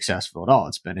not been successful at all.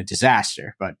 It's been a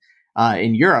disaster. But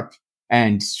in Europe,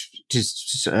 and to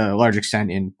a large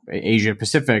extent in Asia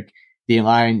Pacific, the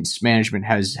alliance management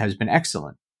has been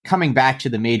excellent. Coming back to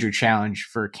the major challenge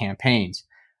for campaigns,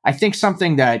 I think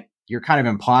something that you're kind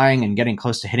of implying and getting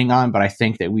close to hitting on, but I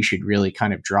think that we should really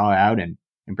kind of draw out and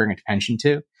bring attention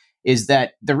to, is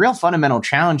that the real fundamental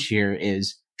challenge here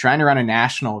is trying to run a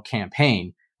national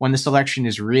campaign when this election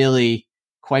is really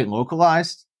quite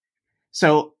localized.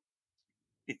 So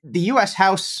the U.S.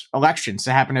 House elections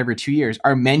that happen every 2 years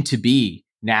are meant to be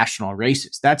national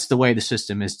races. That's the way the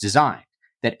system is designed,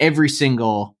 that every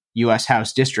single U.S.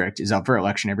 House district is up for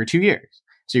election every 2 years.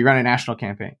 So you run a national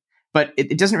campaign. But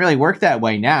it doesn't really work that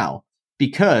way now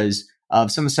because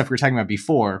of some of the stuff we were talking about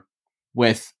before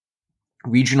with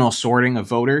regional sorting of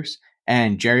voters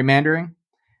and gerrymandering.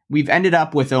 We've ended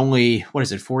up with only,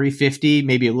 40, 50,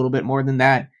 maybe a little bit more than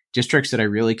that, districts that are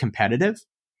really competitive,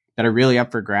 that are really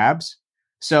up for grabs.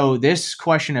 So this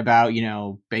question about,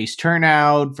 base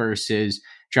turnout versus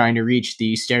trying to reach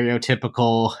the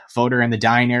stereotypical voter in the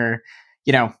diner,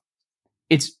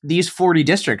 it's these 40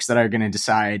 districts that are going to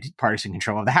decide partisan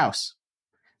control of the House.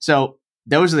 So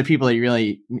those are the people that you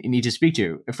really need to speak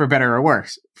to, for better or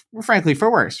worse. Frankly,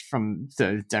 for worse, from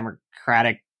the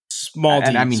Democratic, small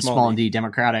d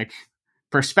Democratic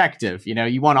perspective.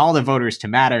 You want all the voters to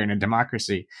matter in a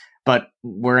democracy, but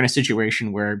we're in a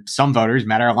situation where some voters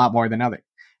matter a lot more than others.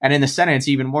 And in the Senate, it's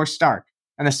even more stark.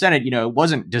 And the Senate, it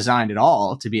wasn't designed at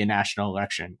all to be a national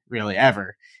election, really,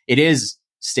 ever. It is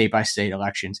state-by-state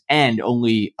elections, and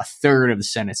only a third of the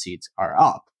Senate seats are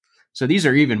up. So these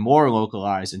are even more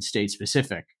localized and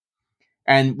state-specific.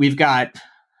 And we've got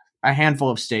a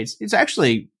handful of states. It's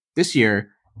actually, this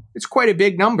year, it's quite a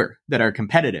big number that are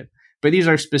competitive. But these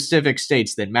are specific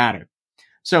states that matter.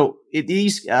 So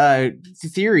these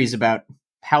theories about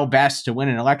how best to win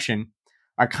an election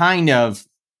are kind of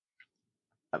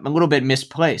a little bit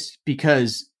misplaced,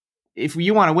 because if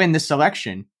you want to win this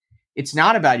election, it's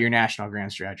not about your national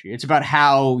grand strategy. It's about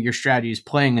how your strategy is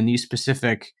playing in these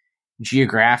specific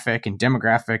geographic and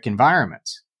demographic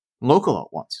environments, local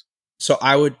ones. So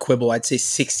I would quibble. I'd say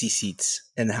 60 seats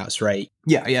in the House, right?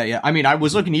 Yeah. I mean, I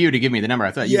was looking to you to give me the number.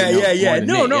 I thought you would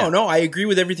know more than me. No. I agree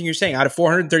with everything you're saying. Out of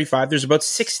 435, there's about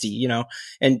 60,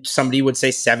 and somebody would say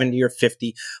 70 or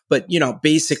 50. But,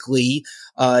 basically,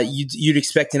 you'd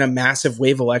expect in a massive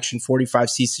wave election, 45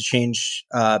 seats to change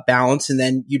balance. And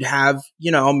then you'd have,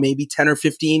 maybe 10 or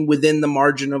 15 within the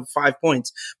margin of 5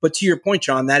 points. But to your point,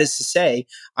 John, that is to say,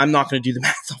 I'm not going to do the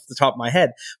math off the top of my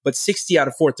head, but 60 out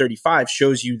of 435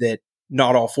 shows you that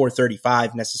not all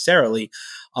 435 necessarily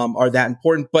are that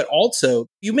important. But also,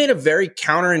 you made a very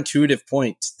counterintuitive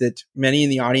point that many in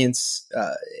the audience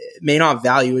may not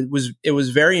value. It was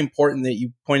very important that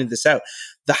you pointed this out.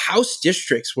 The House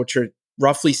districts, which are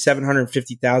roughly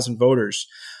 750,000 voters,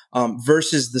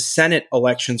 versus the Senate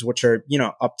elections, which are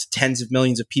up to tens of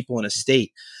millions of people in a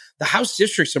state. The House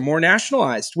districts are more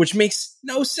nationalized, which makes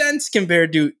no sense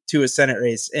compared to a Senate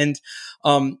race. And,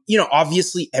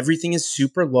 obviously everything is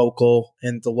super local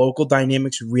and the local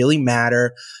dynamics really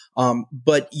matter.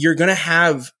 But you're going to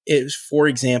have, for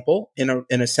example, in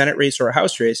a Senate race or a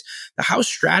House race, the House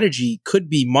strategy could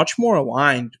be much more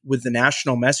aligned with the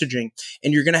national messaging.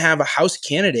 And you're going to have a House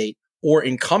candidate or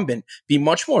incumbent be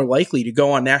much more likely to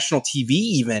go on national TV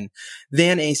even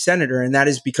than a senator. And that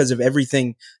is because of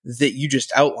everything that you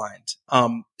just outlined.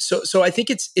 So I think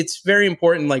it's very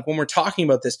important. Like when we're talking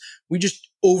about this, we just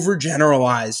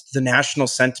overgeneralized the national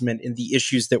sentiment in the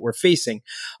issues that we're facing.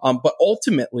 But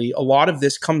ultimately, a lot of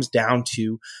this comes down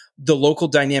to the local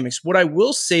dynamics. What I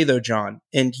will say though, John,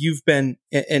 and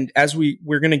as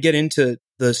we're going to get into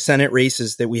the Senate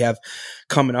races that we have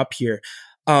coming up here,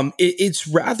 it's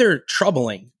rather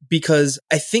troubling because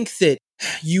I think that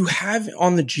you have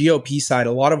on the GOP side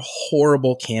a lot of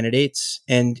horrible candidates,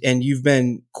 and you've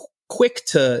been quick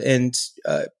to and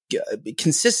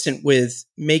consistent with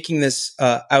making this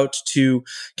out to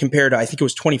compare to, I think it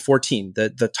was 2014,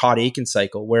 the Todd Aiken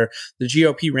cycle, where the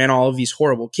GOP ran all of these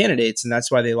horrible candidates, and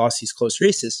that's why they lost these close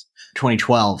races.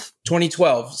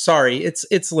 2012. Sorry,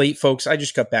 it's late, folks. I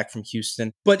just got back from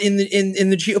Houston. But in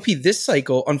the GOP this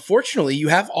cycle, unfortunately, you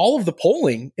have all of the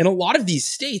polling in a lot of these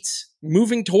states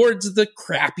moving towards the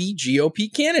crappy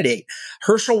GOP candidate.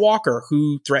 Herschel Walker,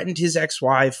 who threatened his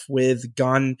ex-wife with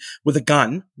a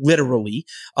gun, literally,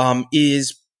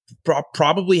 is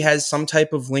probably has some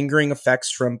type of lingering effects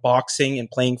from boxing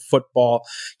and playing football,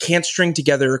 can't string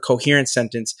together a coherent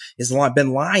sentence, has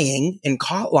been lying and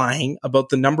caught lying about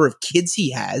the number of kids he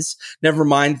has, never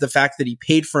mind the fact that he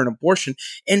paid for an abortion.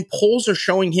 And polls are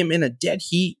showing him in a dead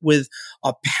heat with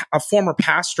a former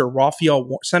pastor,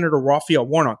 Senator Raphael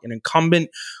Warnock, an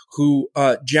incumbent who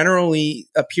generally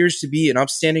appears to be an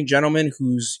upstanding gentleman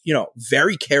who's,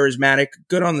 very charismatic,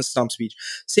 good on the stump speech.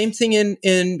 Same thing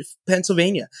in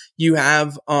Pennsylvania. You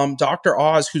have Dr.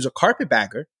 Oz, who's a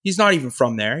carpetbagger. He's not even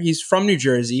from there. He's from New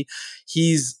Jersey.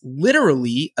 He's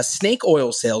literally a snake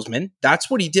oil salesman. That's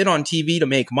what he did on TV to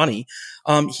make money.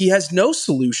 He has no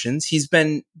solutions. He's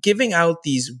been giving out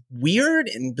these weird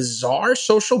and bizarre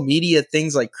social media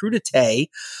things like crudité.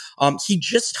 He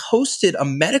just hosted a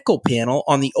medical panel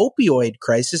on the opioid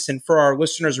crisis. And for our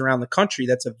listeners around the country,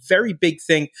 that's a very big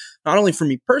thing, not only for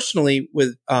me personally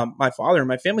with my father and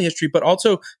my family history, but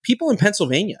also people in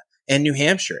Pennsylvania and New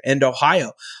Hampshire and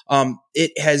Ohio.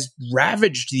 It has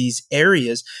ravaged these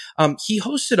areas. He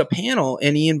hosted a panel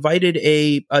and he invited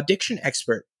a addiction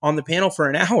expert on the panel for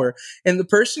an hour, and the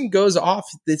person goes off,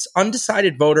 this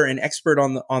undecided voter and expert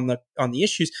on the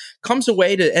issues, comes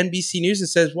away to NBC News and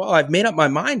says, well, I've made up my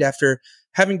mind after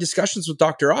having discussions with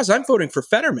Dr. Oz. I'm voting for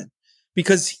Fetterman,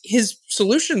 because his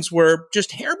solutions were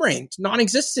just harebrained,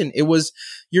 non-existent. It was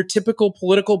your typical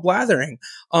political blathering.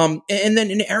 And then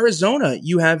in Arizona,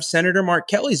 you have Senator Mark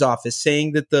Kelly's office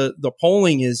saying that the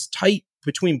polling is tight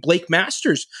between Blake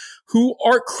Masters, who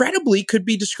are credibly could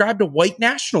be described a white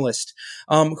nationalist,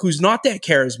 who's not that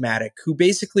charismatic, who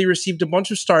basically received a bunch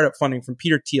of startup funding from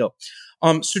Peter Thiel.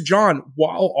 So, John,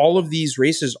 while all of these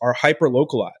races are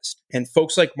hyper-localized and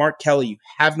folks like Mark Kelly you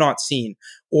have not seen,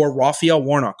 or Raphael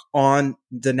Warnock on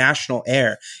the national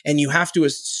air, and you have to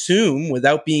assume,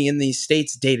 without being in these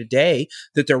states day to day,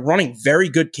 that they're running very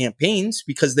good campaigns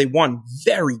because they won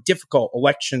very difficult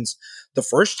elections the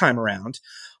first time around,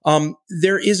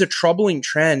 there is a troubling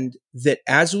trend that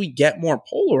as we get more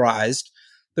polarized,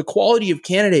 the quality of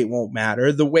candidate won't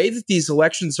matter. The way that these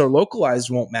elections are localized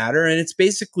won't matter. And it's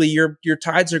basically your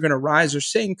tides are going to rise or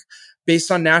sink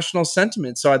based on national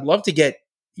sentiment. So I'd love to get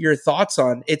your thoughts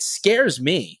on. It scares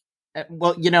me.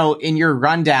 Well, in your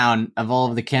rundown of all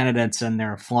of the candidates and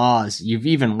their flaws, you've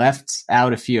even left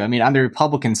out a few. I mean, on the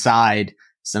Republican side,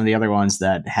 some of the other ones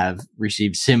that have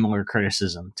received similar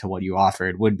criticism to what you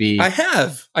offered would be...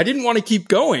 I didn't want to keep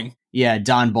going. Yeah,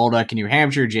 Don Bolduc in New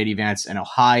Hampshire, J.D. Vance in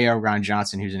Ohio, Ron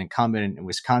Johnson, who's an incumbent in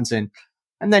Wisconsin.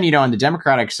 And then, on the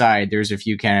Democratic side, there's a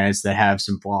few candidates that have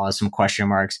some flaws, some question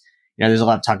marks. There's a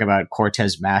lot of talk about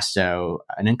Cortez Masto,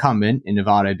 an incumbent in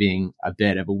Nevada, being a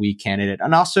bit of a weak candidate.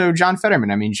 And also John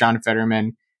Fetterman. I mean, John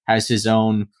Fetterman has his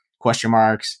own question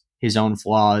marks, his own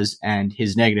flaws, and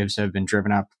his negatives have been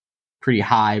driven up pretty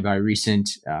high by recent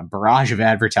barrage of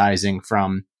advertising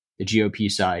from the GOP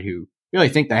side, who really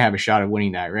think they have a shot of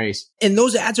winning that race. And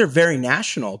those ads are very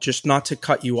national, just not to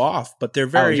cut you off, but they're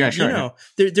very,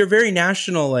 they're very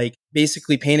national, like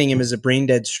basically painting him as a brain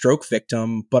dead stroke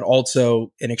victim, but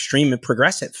also an extreme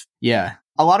progressive. Yeah.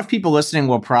 A lot of people listening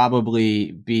will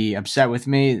probably be upset with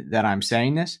me that I'm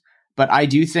saying this, but I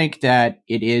do think that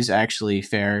it is actually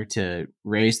fair to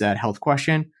raise that health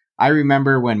question. I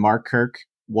remember when Mark Kirk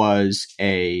was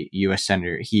a U.S.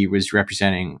 Senator, he was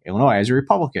representing Illinois as a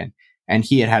Republican. And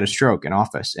he had a stroke in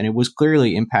office, and it was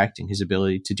clearly impacting his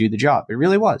ability to do the job. It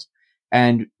really was.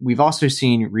 And we've also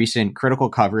seen recent critical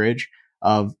coverage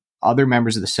of other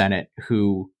members of the Senate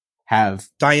who have...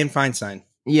 Dianne Feinstein.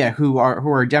 Yeah, who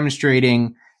are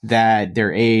demonstrating that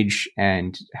their age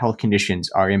and health conditions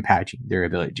are impacting their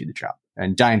ability to do the job.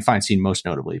 And Dianne Feinstein most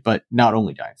notably, but not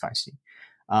only Dianne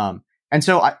Feinstein. And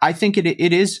so I think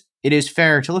it is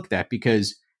fair to look at that,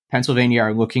 because Pennsylvania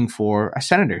are looking for a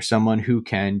senator, someone who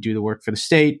can do the work for the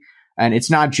state. And it's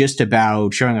not just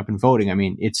about showing up and voting. I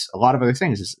mean, it's a lot of other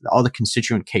things. It's all the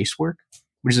constituent casework,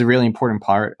 which is a really important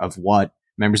part of what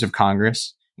members of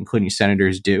Congress, including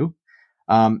senators, do.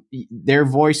 Their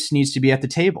voice needs to be at the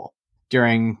table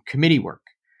during committee work.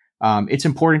 It's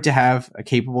important to have a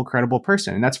capable, credible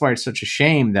person. And that's why it's such a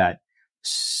shame that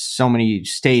so many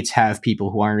states have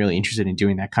people who aren't really interested in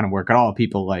doing that kind of work at all.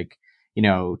 People like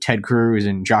Ted Cruz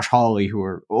and Josh Hawley, who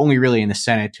are only really in the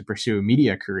Senate to pursue a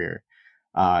media career.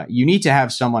 You need to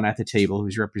have someone at the table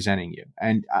who's representing you.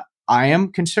 And I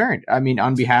am concerned, I mean,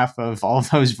 on behalf of all of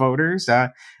those voters,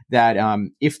 that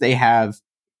if they have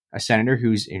a senator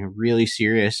who's in a really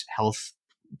serious health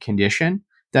condition,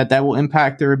 that will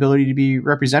impact their ability to be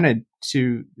represented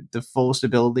to the fullest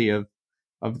ability of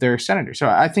their senator. So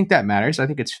I think that matters. I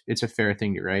think it's a fair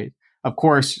thing to write. Of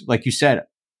course, like you said,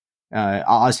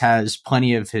 Oz has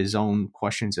plenty of his own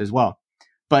questions as well.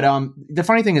 But the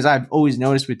funny thing is, I've always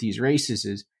noticed with these races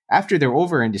is after they're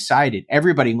over and decided,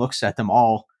 everybody looks at them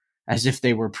all as if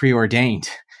they were preordained.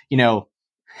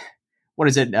 What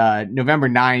is it? November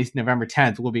 9th, November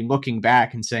 10th, we'll be looking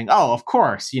back and saying, oh, of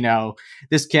course,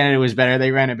 this candidate was better.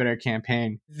 They ran a better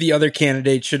campaign. The other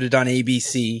candidate should have done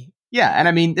ABC. Yeah. And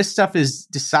I mean, this stuff is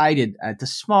decided at the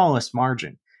smallest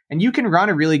margin. And you can run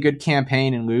a really good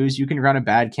campaign and lose. You can run a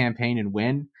bad campaign and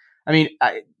win. I mean,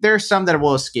 there are some that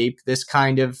will escape this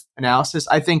kind of analysis.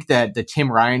 I think that the Tim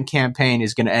Ryan campaign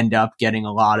is going to end up getting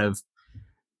a lot of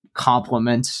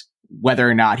compliments, whether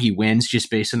or not he wins, just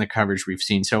based on the coverage we've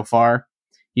seen so far.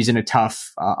 He's in a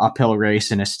tough uphill race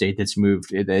in a state that's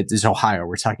moved. It's Ohio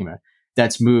we're talking about.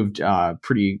 That's moved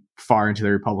pretty far into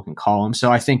the Republican column.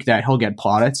 So I think that he'll get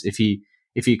plaudits if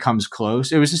he comes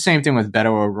close. It was the same thing with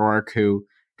Beto O'Rourke, who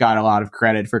got a lot of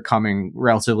credit for coming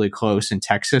relatively close in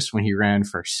Texas when he ran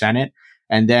for Senate.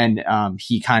 And then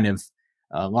he kind of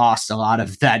lost a lot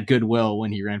of that goodwill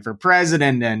when he ran for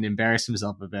president and embarrassed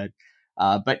himself a bit.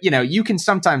 But, you can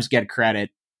sometimes get credit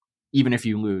even if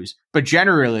you lose. But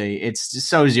generally, it's just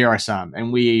so zero-sum.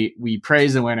 And we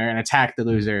praise the winner and attack the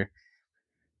loser.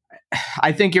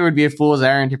 I think it would be a fool's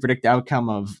errand to predict the outcome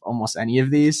of almost any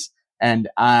of these. And,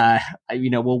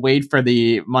 we'll wait for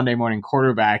the Monday morning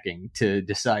quarterbacking to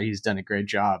decide who's done a great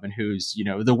job and who's,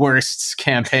 the worst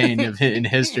campaign in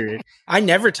history. I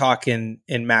never talk in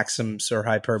maxims or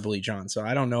hyperbole, John, so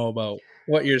I don't know about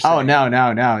what you're saying.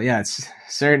 Oh, no. Yeah, it's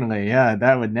certainly. Yeah,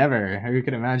 that would never. Who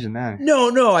could imagine that?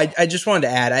 No. I just wanted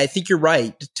to add, I think you're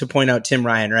right to point out Tim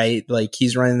Ryan, right? Like,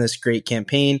 he's running this great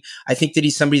campaign. I think that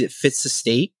he's somebody that fits the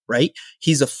state, right?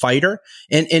 He's a fighter.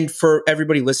 And for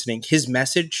everybody listening, his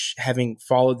message, having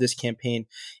followed this campaign,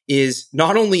 is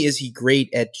not only is he great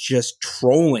at just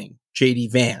trolling J.D.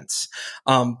 Vance,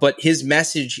 but his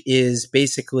message is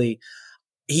basically,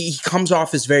 he comes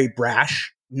off as very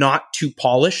brash, not too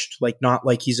polished, like not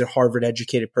like he's a Harvard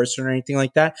educated person or anything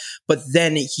like that. But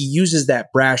then he uses that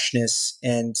brashness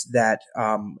and that,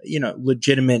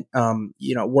 legitimate,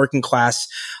 working class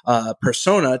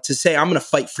persona to say, I'm going to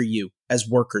fight for you as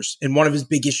workers. And one of his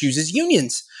big issues is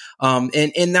unions.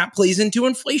 And that plays into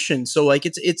inflation. So like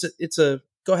it's a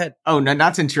go ahead. Oh, no,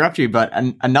 not to interrupt you, but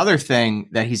another thing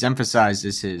that he's emphasized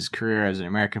is his career as an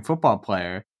American football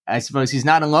player. I suppose he's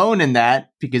not alone in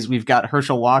that, because we've got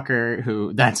Herschel Walker,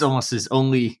 who that's almost his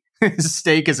only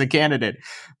stake as a candidate.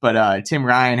 But Tim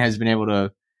Ryan has been able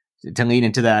to lean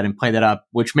into that and play that up,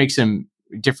 which makes him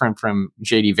different from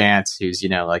JD Vance, who's,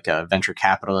 like a venture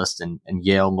capitalist and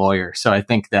Yale lawyer. So I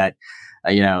think that,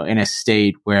 in a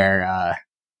state where,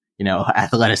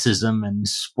 athleticism and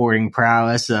sporting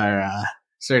prowess are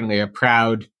certainly a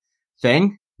proud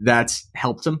thing, that's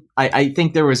helped him. I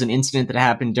think there was an incident that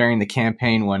happened during the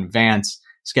campaign when Vance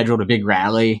scheduled a big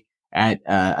rally at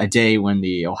a day when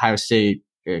the Ohio State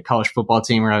college football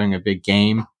team were having a big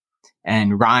game.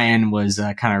 And Ryan was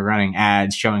kind of running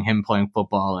ads showing him playing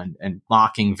football and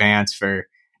mocking Vance for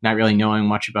not really knowing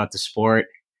much about the sport.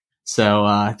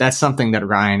 So that's something that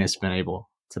Ryan has been able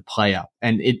to play up.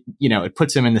 And it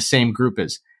puts him in the same group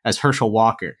as Herschel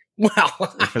Walker. Well,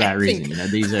 for that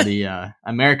reason, these are the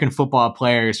American football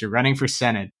players who are running for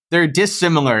Senate. They're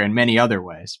dissimilar in many other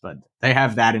ways, but they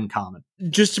have that in common.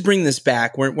 Just to bring this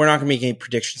back, we're not going to make any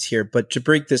predictions here, but to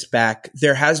bring this back,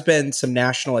 there has been some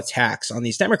national attacks on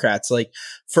these Democrats. Like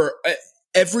for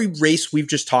every race we've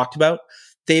just talked about,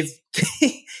 they're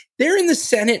in the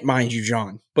Senate, mind you,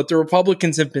 John, but the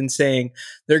Republicans have been saying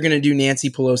they're going to do Nancy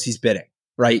Pelosi's bidding.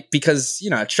 Right. Because,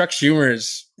 Chuck Schumer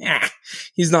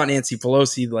he's not Nancy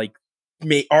Pelosi, like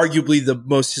arguably the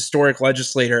most historic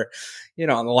legislator, in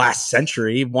the last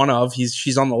century.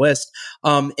 She's on the list.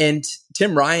 And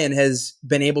Tim Ryan has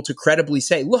been able to credibly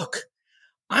say, look,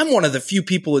 I'm one of the few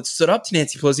people that stood up to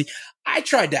Nancy Pelosi. I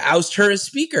tried to oust her as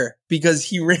speaker because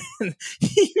he ran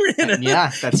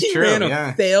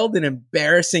a failed and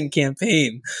embarrassing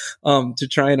campaign to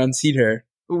try and unseat her.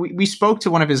 We spoke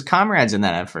to one of his comrades in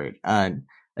that effort,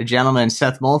 a gentleman,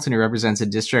 Seth Moulton, who represents a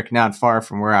district not far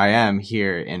from where I am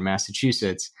here in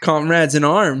Massachusetts. Comrades in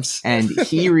arms. And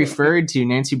he referred to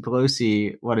Nancy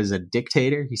Pelosi, a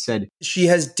dictator? He said, she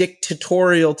has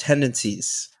dictatorial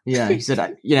tendencies. Yeah, he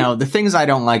said, the things I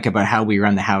don't like about how we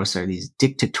run the House are these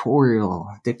dictatorial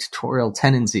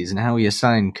tendencies and how we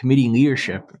assign committee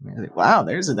leadership. Like, wow,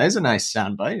 there's a nice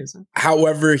soundbite, isn't it?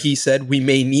 However, he said we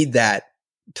may need that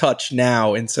touch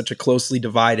now in such a closely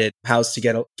divided House to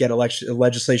get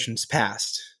legislations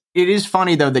passed. It is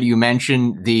funny, though, that you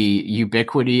mentioned the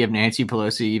ubiquity of Nancy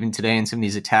Pelosi even today in some of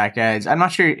these attack ads. I'm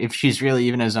not sure if she's really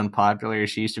even as unpopular as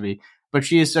she used to be, but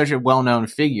she is such a well-known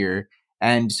figure.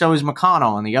 And so is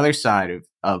McConnell on the other side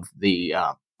of the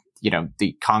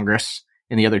Congress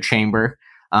in the other chamber.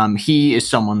 He is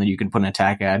someone that you can put an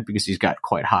attack ad because he's got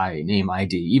quite high name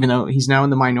ID, even though he's now in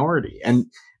the minority. And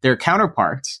their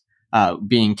counterparts,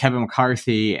 being Kevin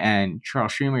McCarthy and Chuck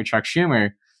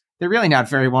Schumer, they're really not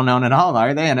very well known at all,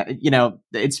 are they? And,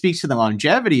 it speaks to the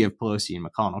longevity of Pelosi and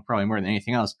McConnell probably more than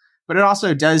anything else. But it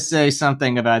also does say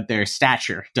something about their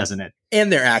stature, doesn't it? And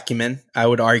their acumen, I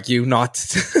would argue, not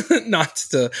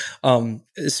to,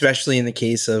 especially in the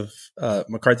case of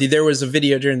McCarthy. There was a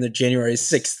video during the January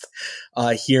 6th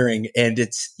hearing, and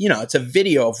it's a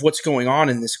video of what's going on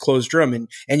in this closed room,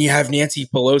 and you have Nancy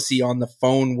Pelosi on the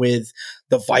phone with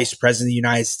the Vice President of the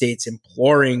United States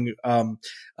imploring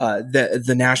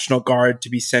the National Guard to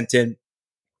be sent in,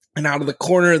 and out of the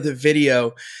corner of the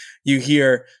video, you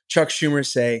hear Chuck Schumer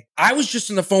say, "I was just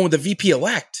on the phone with the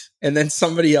VP-elect." And then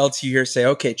somebody else you hear say,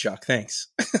 "Okay, Chuck, thanks."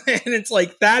 And it's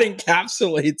like that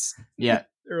encapsulates the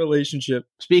relationship.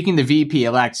 Speaking of the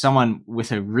VP-elect, someone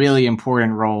with a really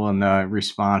important role in the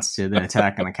response to the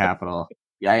attack on the Capitol.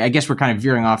 I guess we're kind of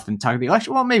veering off and talking the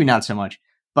election. Well, maybe not so much.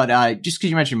 But just because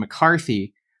you mentioned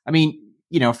McCarthy, I mean,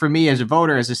 for me as a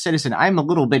voter, as a citizen, I'm a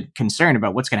little bit concerned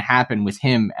about what's going to happen with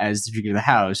him as the Speaker of the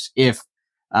House if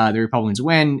the Republicans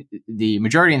win the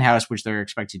majority in the House, which they're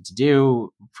expected to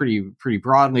do pretty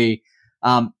broadly.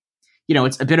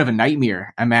 It's a bit of a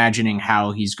nightmare imagining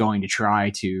how he's going to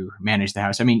try to manage the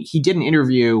House. I mean, he did an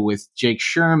interview with Jake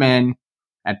Sherman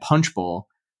at Punch Bowl,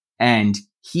 and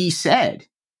he said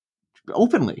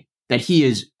openly that he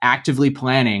is actively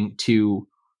planning to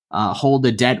hold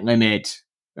the debt limit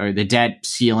or the debt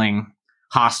ceiling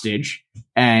hostage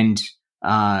and,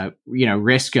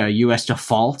 risk a U.S.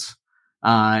 default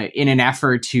in an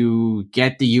effort to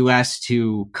get the U.S.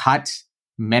 to cut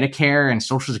Medicare and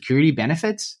Social Security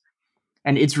benefits.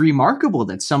 And it's remarkable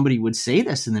that somebody would say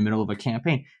this in the middle of a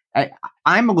campaign.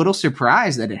 I'm a little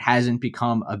surprised that it hasn't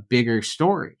become a bigger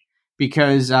story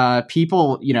because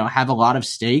people, have a lot of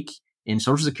stake in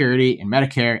Social Security, in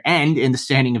Medicare, and in the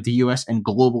standing of the U.S. and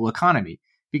global economy.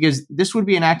 Because this would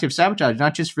be an act of sabotage,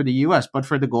 not just for the U.S., but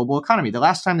for the global economy. The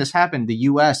last time this happened, the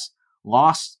U.S.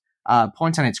 lost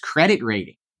points on its credit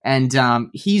rating. And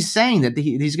he's saying that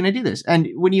he's going to do this. And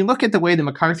when you look at the way that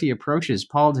McCarthy approaches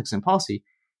politics and policy,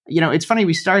 it's funny,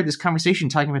 we started this conversation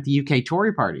talking about the UK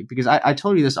Tory party, because I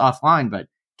told you this offline, but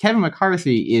Kevin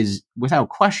McCarthy is, without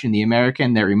question, the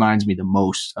American that reminds me the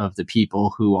most of the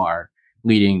people who are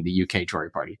leading the UK Tory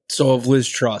party. So of Liz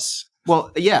Truss.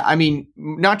 Well, yeah, I mean,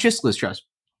 not just Liz Truss.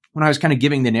 When I was kind of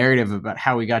giving the narrative about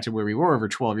how we got to where we were over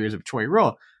 12 years of Tory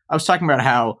rule, I was talking about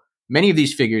how many of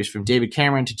these figures, from David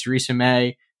Cameron to Theresa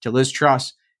May to Liz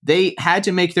Truss, they had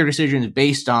to make their decisions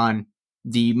based on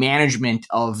the management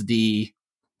of the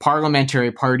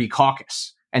parliamentary party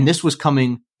caucus. And this was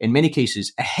coming, in many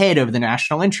cases, ahead of the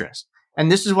national interest.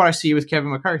 And this is what I see with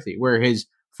Kevin McCarthy, where his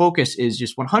focus is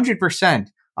just 100%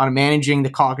 on managing the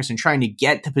caucus and trying to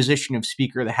get the position of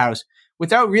Speaker of the House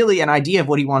without really an idea of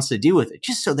what he wants to do with it,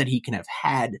 just so that he can have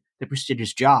had the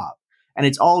prestigious job. And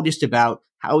it's all just about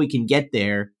how he can get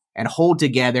there and hold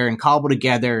together and cobble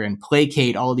together and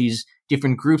placate all these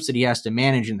different groups that he has to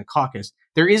manage in the caucus.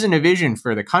 There isn't a vision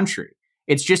for the country.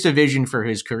 It's just a vision for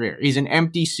his career. He's an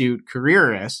empty suit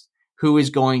careerist who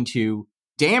is going to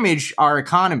damage our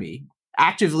economy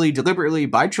actively, deliberately,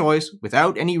 by choice,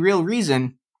 without any real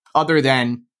reason other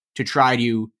than to try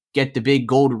to get the big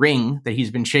gold ring that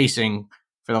he's been chasing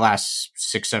for the last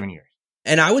 6-7 years.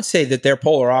 And I would say that they're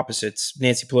polar opposites,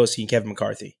 Nancy Pelosi and Kevin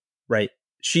McCarthy, right?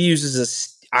 She uses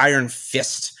an iron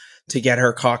fist to get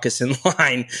her caucus in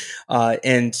line,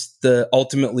 and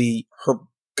ultimately her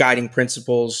guiding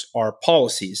principles are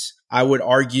policies. I would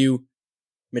argue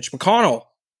Mitch McConnell,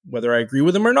 whether I agree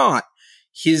with him or not,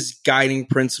 his guiding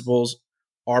principles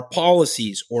are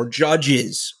policies or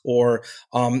judges or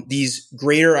these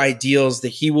greater ideals that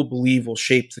he will believe will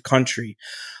shape the country.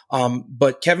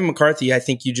 But Kevin McCarthy, I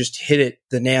think you just hit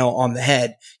the nail on the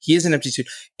head. He is an empty suit,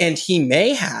 and he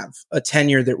may have a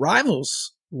tenure that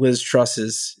rivals Liz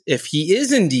Truss's if he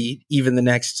is indeed even the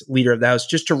next leader of the House.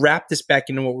 Just to wrap this back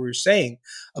into what we were saying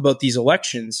about these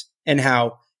elections and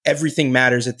how everything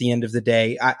matters at the end of the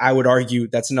day. I would argue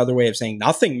that's another way of saying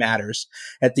nothing matters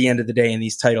at the end of the day in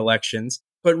these tight elections.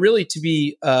 But really, to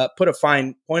be put a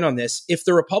fine point on this, if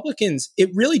the Republicans,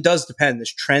 it really does depend,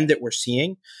 this trend that we're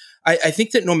seeing. I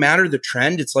think that no matter the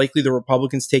trend, it's likely the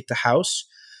Republicans take the House.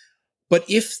 But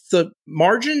if the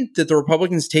margin that the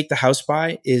Republicans take the House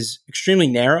by is extremely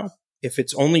narrow, if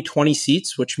it's only 20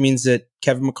 seats, which means that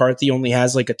Kevin McCarthy only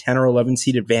has like a 10 or 11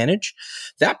 seat advantage,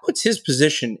 that puts his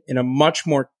position in a much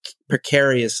more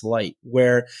precarious light,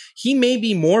 where he may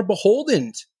be more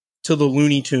beholden to the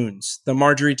Looney Tunes, the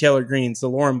Marjorie Taylor Greens, the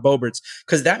Lauren Boeberts,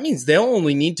 because that means they'll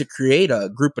only need to create a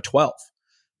group of 12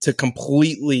 to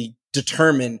completely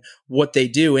determine what they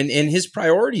do. And his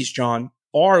priorities, John,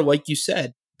 are, like you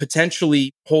said,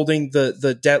 potentially holding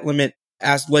the debt limit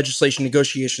as legislation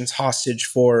negotiations hostage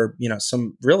for,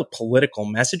 some real political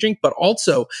messaging, but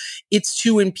also it's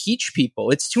to impeach people.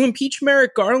 It's to impeach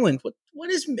Merrick Garland. What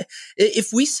is,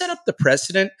 if we set up the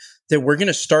precedent that we're going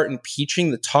to start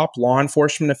impeaching the top law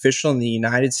enforcement official in the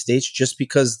United States just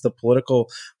because the political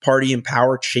party in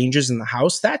power changes in the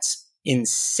House, that's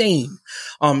insane.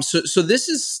 So this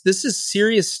is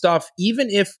serious stuff.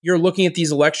 Even if you're looking at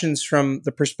these elections from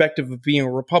the perspective of being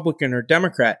a Republican or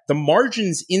Democrat, the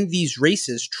margins in these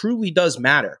races truly does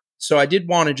matter. So I did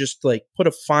want to just put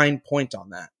a fine point on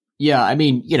that. Yeah, I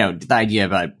mean, the idea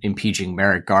about impeaching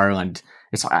Merrick Garland,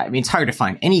 it's hard to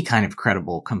find any kind of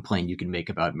credible complaint you can make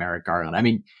about Merrick Garland. I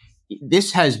mean,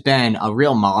 this has been a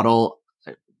real model,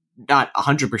 not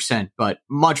 100%, but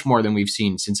much more than we've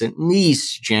seen since at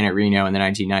least Janet Reno in the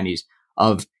 1990s,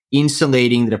 of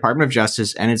insulating the Department of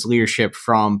Justice and its leadership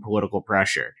from political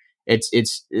pressure.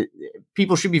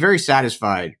 People should be very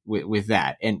satisfied with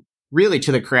that. And really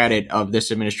to the credit of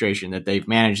this administration that they've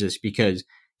managed this, because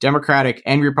Democratic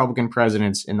and Republican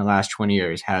presidents in the last 20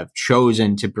 years have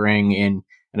chosen to bring in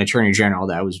an attorney general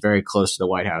that was very close to the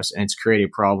White House, and it's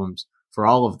created problems for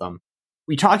all of them.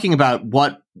 We're talking about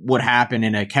what would happen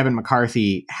in a Kevin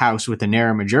McCarthy House with a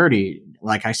narrow majority.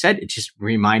 Like I said, it's just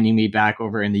reminding me back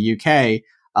over in the UK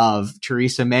of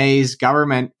Theresa May's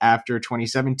government after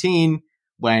 2017,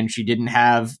 when she didn't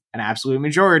have an absolute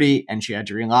majority and she had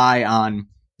to rely on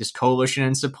this coalition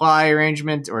and supply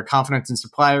arrangement, or confidence and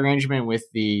supply arrangement, with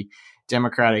the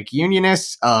Democratic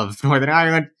Unionists of Northern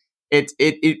Ireland.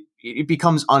 It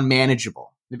becomes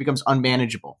unmanageable. It becomes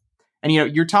unmanageable. And,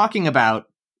 you're talking about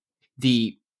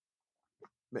the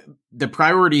the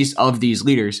priorities of these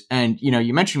leaders. And,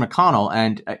 you mentioned McConnell,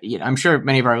 and I'm sure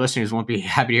many of our listeners won't be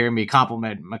happy to hear me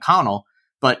compliment McConnell,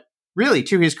 but really,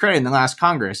 to his credit, in the last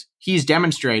Congress, he's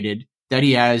demonstrated that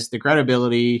he has the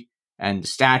credibility and the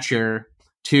stature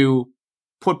to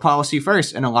put policy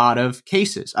first in a lot of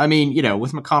cases. I mean,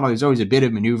 with McConnell, there's always a bit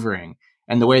of maneuvering,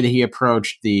 and the way that he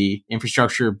approached the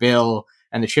infrastructure bill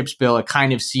and the CHIPS bill, it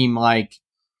kind of seemed like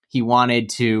he wanted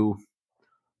to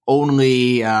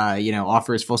only,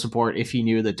 offer his full support if he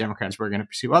knew that Democrats were going to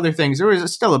pursue other things. There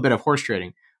was still a bit of horse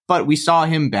trading, but we saw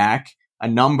him back a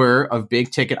number of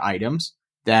big ticket items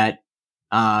that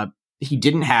he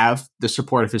didn't have the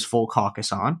support of his full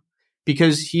caucus on,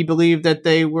 because he believed that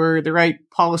they were the right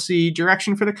policy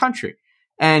direction for the country.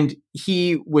 And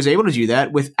he was able to do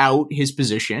that without his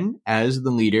position as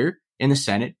the leader in the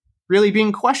Senate really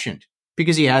being questioned,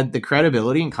 because he had the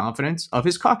credibility and confidence of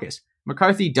his caucus.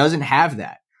 McCarthy doesn't have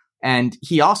that. And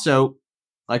he also,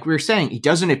 like we were saying, he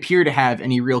doesn't appear to have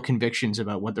any real convictions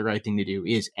about what the right thing to do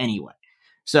is anyway.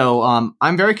 So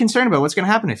I'm very concerned about what's going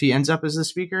to happen if he ends up as the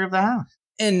Speaker of the House.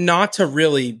 And not to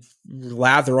really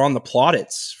lather on the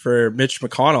plaudits for Mitch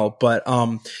McConnell, but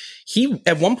he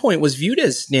at one point was viewed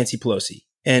as Nancy Pelosi.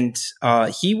 And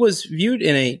he was viewed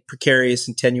in a precarious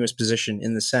and tenuous position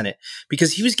in the Senate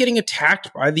because he was getting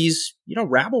attacked by these,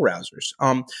 rabble rousers.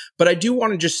 But I do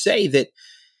want to just say that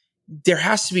there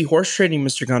has to be horse trading,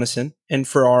 Mr. Gunnison, and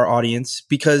for our audience,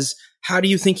 because how do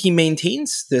you think he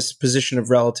maintains this position of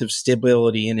relative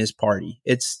stability in his party?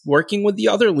 It's working with the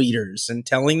other leaders and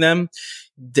telling them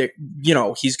that,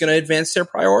 he's going to advance their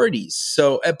priorities.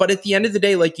 So, but at the end of the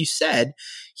day, like you said,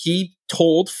 he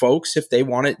told folks if they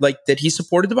wanted, that he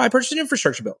supported the bipartisan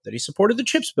infrastructure bill, that he supported the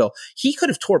CHIPS bill. He could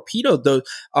have torpedoed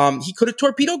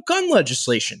gun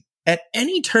legislation at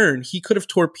any turn. He could have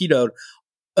torpedoed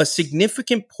a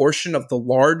significant portion of the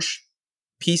large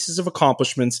pieces of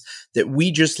accomplishments that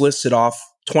we just listed off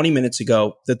 20 minutes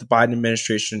ago that the Biden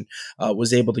administration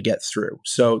was able to get through.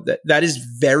 So that is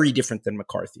very different than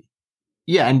McCarthy.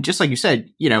 Yeah. And just like you said,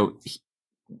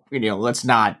 let's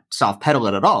not soft pedal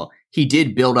it at all. He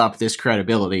did build up this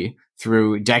credibility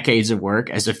through decades of work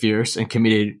as a fierce and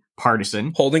committed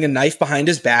partisan, holding a knife behind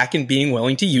his back and being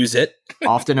willing to use it,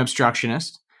 often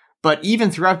obstructionist. But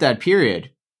even throughout that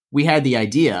period, we had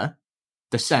the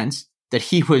sense that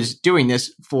he was doing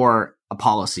this for a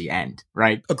policy end,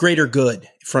 right? A greater good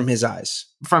from his eyes.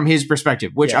 From his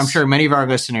perspective, which yes. I'm sure many of our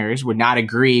listeners would not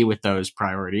agree with those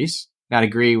priorities, not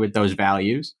agree with those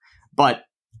values. But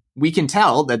we can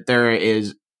tell that there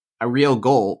is a real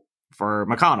goal for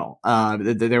McConnell.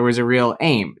 There was a real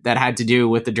aim that had to do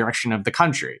with the direction of the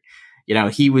country.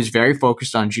 He was very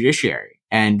focused on judiciary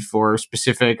and for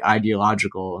specific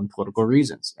ideological and political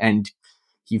reasons. And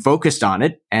he focused on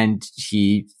it and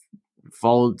he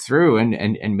followed through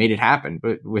and made it happen,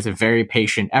 but with a very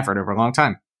patient effort over a long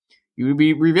time.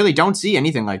 We really don't see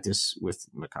anything like this with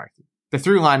McCarthy. The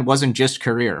through line wasn't just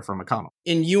career for McConnell.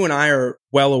 And you and I are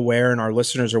well aware, and our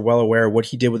listeners are well aware of what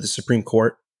he did with the Supreme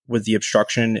Court with the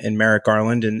obstruction and Merrick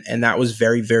Garland. And that was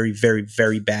very, very, very,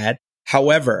 very bad.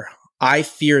 However, I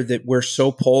fear that we're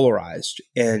so polarized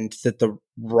and that the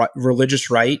religious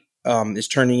right is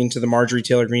turning into the Marjorie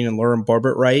Taylor Greene and Lauren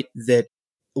Boebert right, that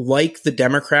like the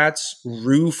Democrats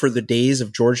rue for the days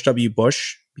of George W.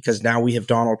 Bush, because now we have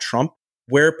Donald Trump,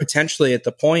 we're potentially at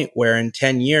the point where in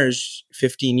 10 years,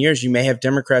 15 years, you may have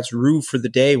Democrats rue for the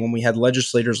day when we had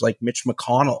legislators like Mitch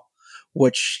McConnell,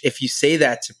 which if you say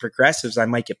that to progressives, I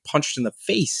might get punched in the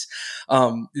face.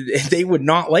 They would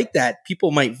not like that.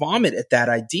 People might vomit at that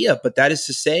idea, but that is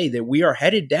to say that we are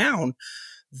headed down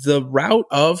the route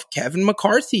of Kevin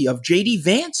McCarthy, of J.D.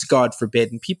 Vance, God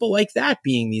forbid, and people like that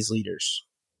being these leaders.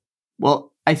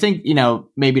 Well, I think,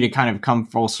 maybe to kind of come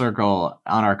full circle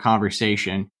on our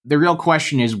conversation, the real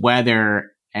question is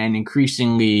whether an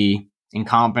increasingly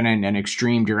incompetent and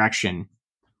extreme direction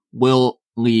will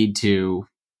lead to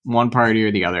one party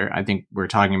or the other. I think we're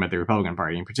talking about the Republican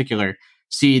Party in particular,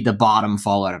 see the bottom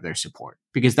fall out of their support,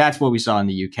 because that's what we saw in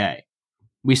the UK.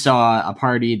 We saw a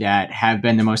party that have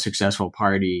been the most successful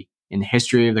party in the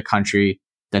history of the country,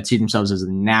 that see themselves as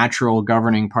the natural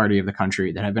governing party of the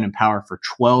country, that have been in power for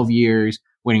 12 years,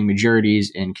 winning majorities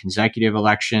in consecutive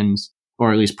elections,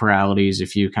 or at least pluralities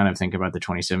if you kind of think about the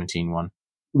 2017 one.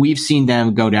 We've seen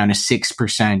them go down to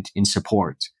 6% in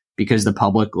support because the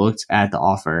public looked at the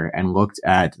offer and looked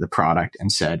at the product and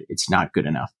said it's not good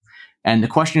enough. And the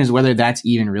question is whether that's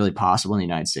even really possible in the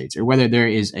United States, or whether there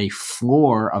is a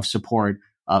floor of support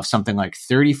of something like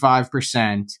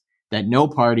 35% that no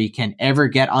party can ever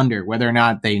get under, whether or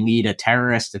not they lead a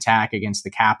terrorist attack against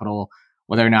the Capitol,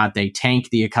 whether or not they tank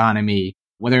the economy,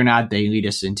 whether or not they lead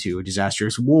us into a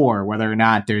disastrous war, whether or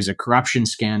not there's a corruption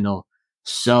scandal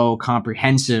so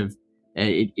comprehensive,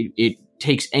 it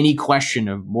takes any question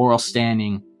of moral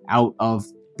standing out of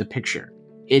the picture.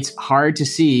 It's hard to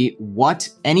see what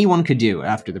anyone could do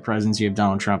after the presidency of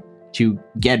Donald Trump to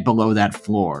get below that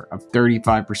floor of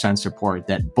 35% support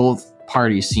that both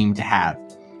parties seem to have.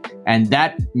 And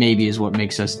that maybe is what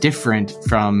makes us different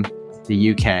from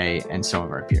the UK and some of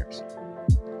our peers.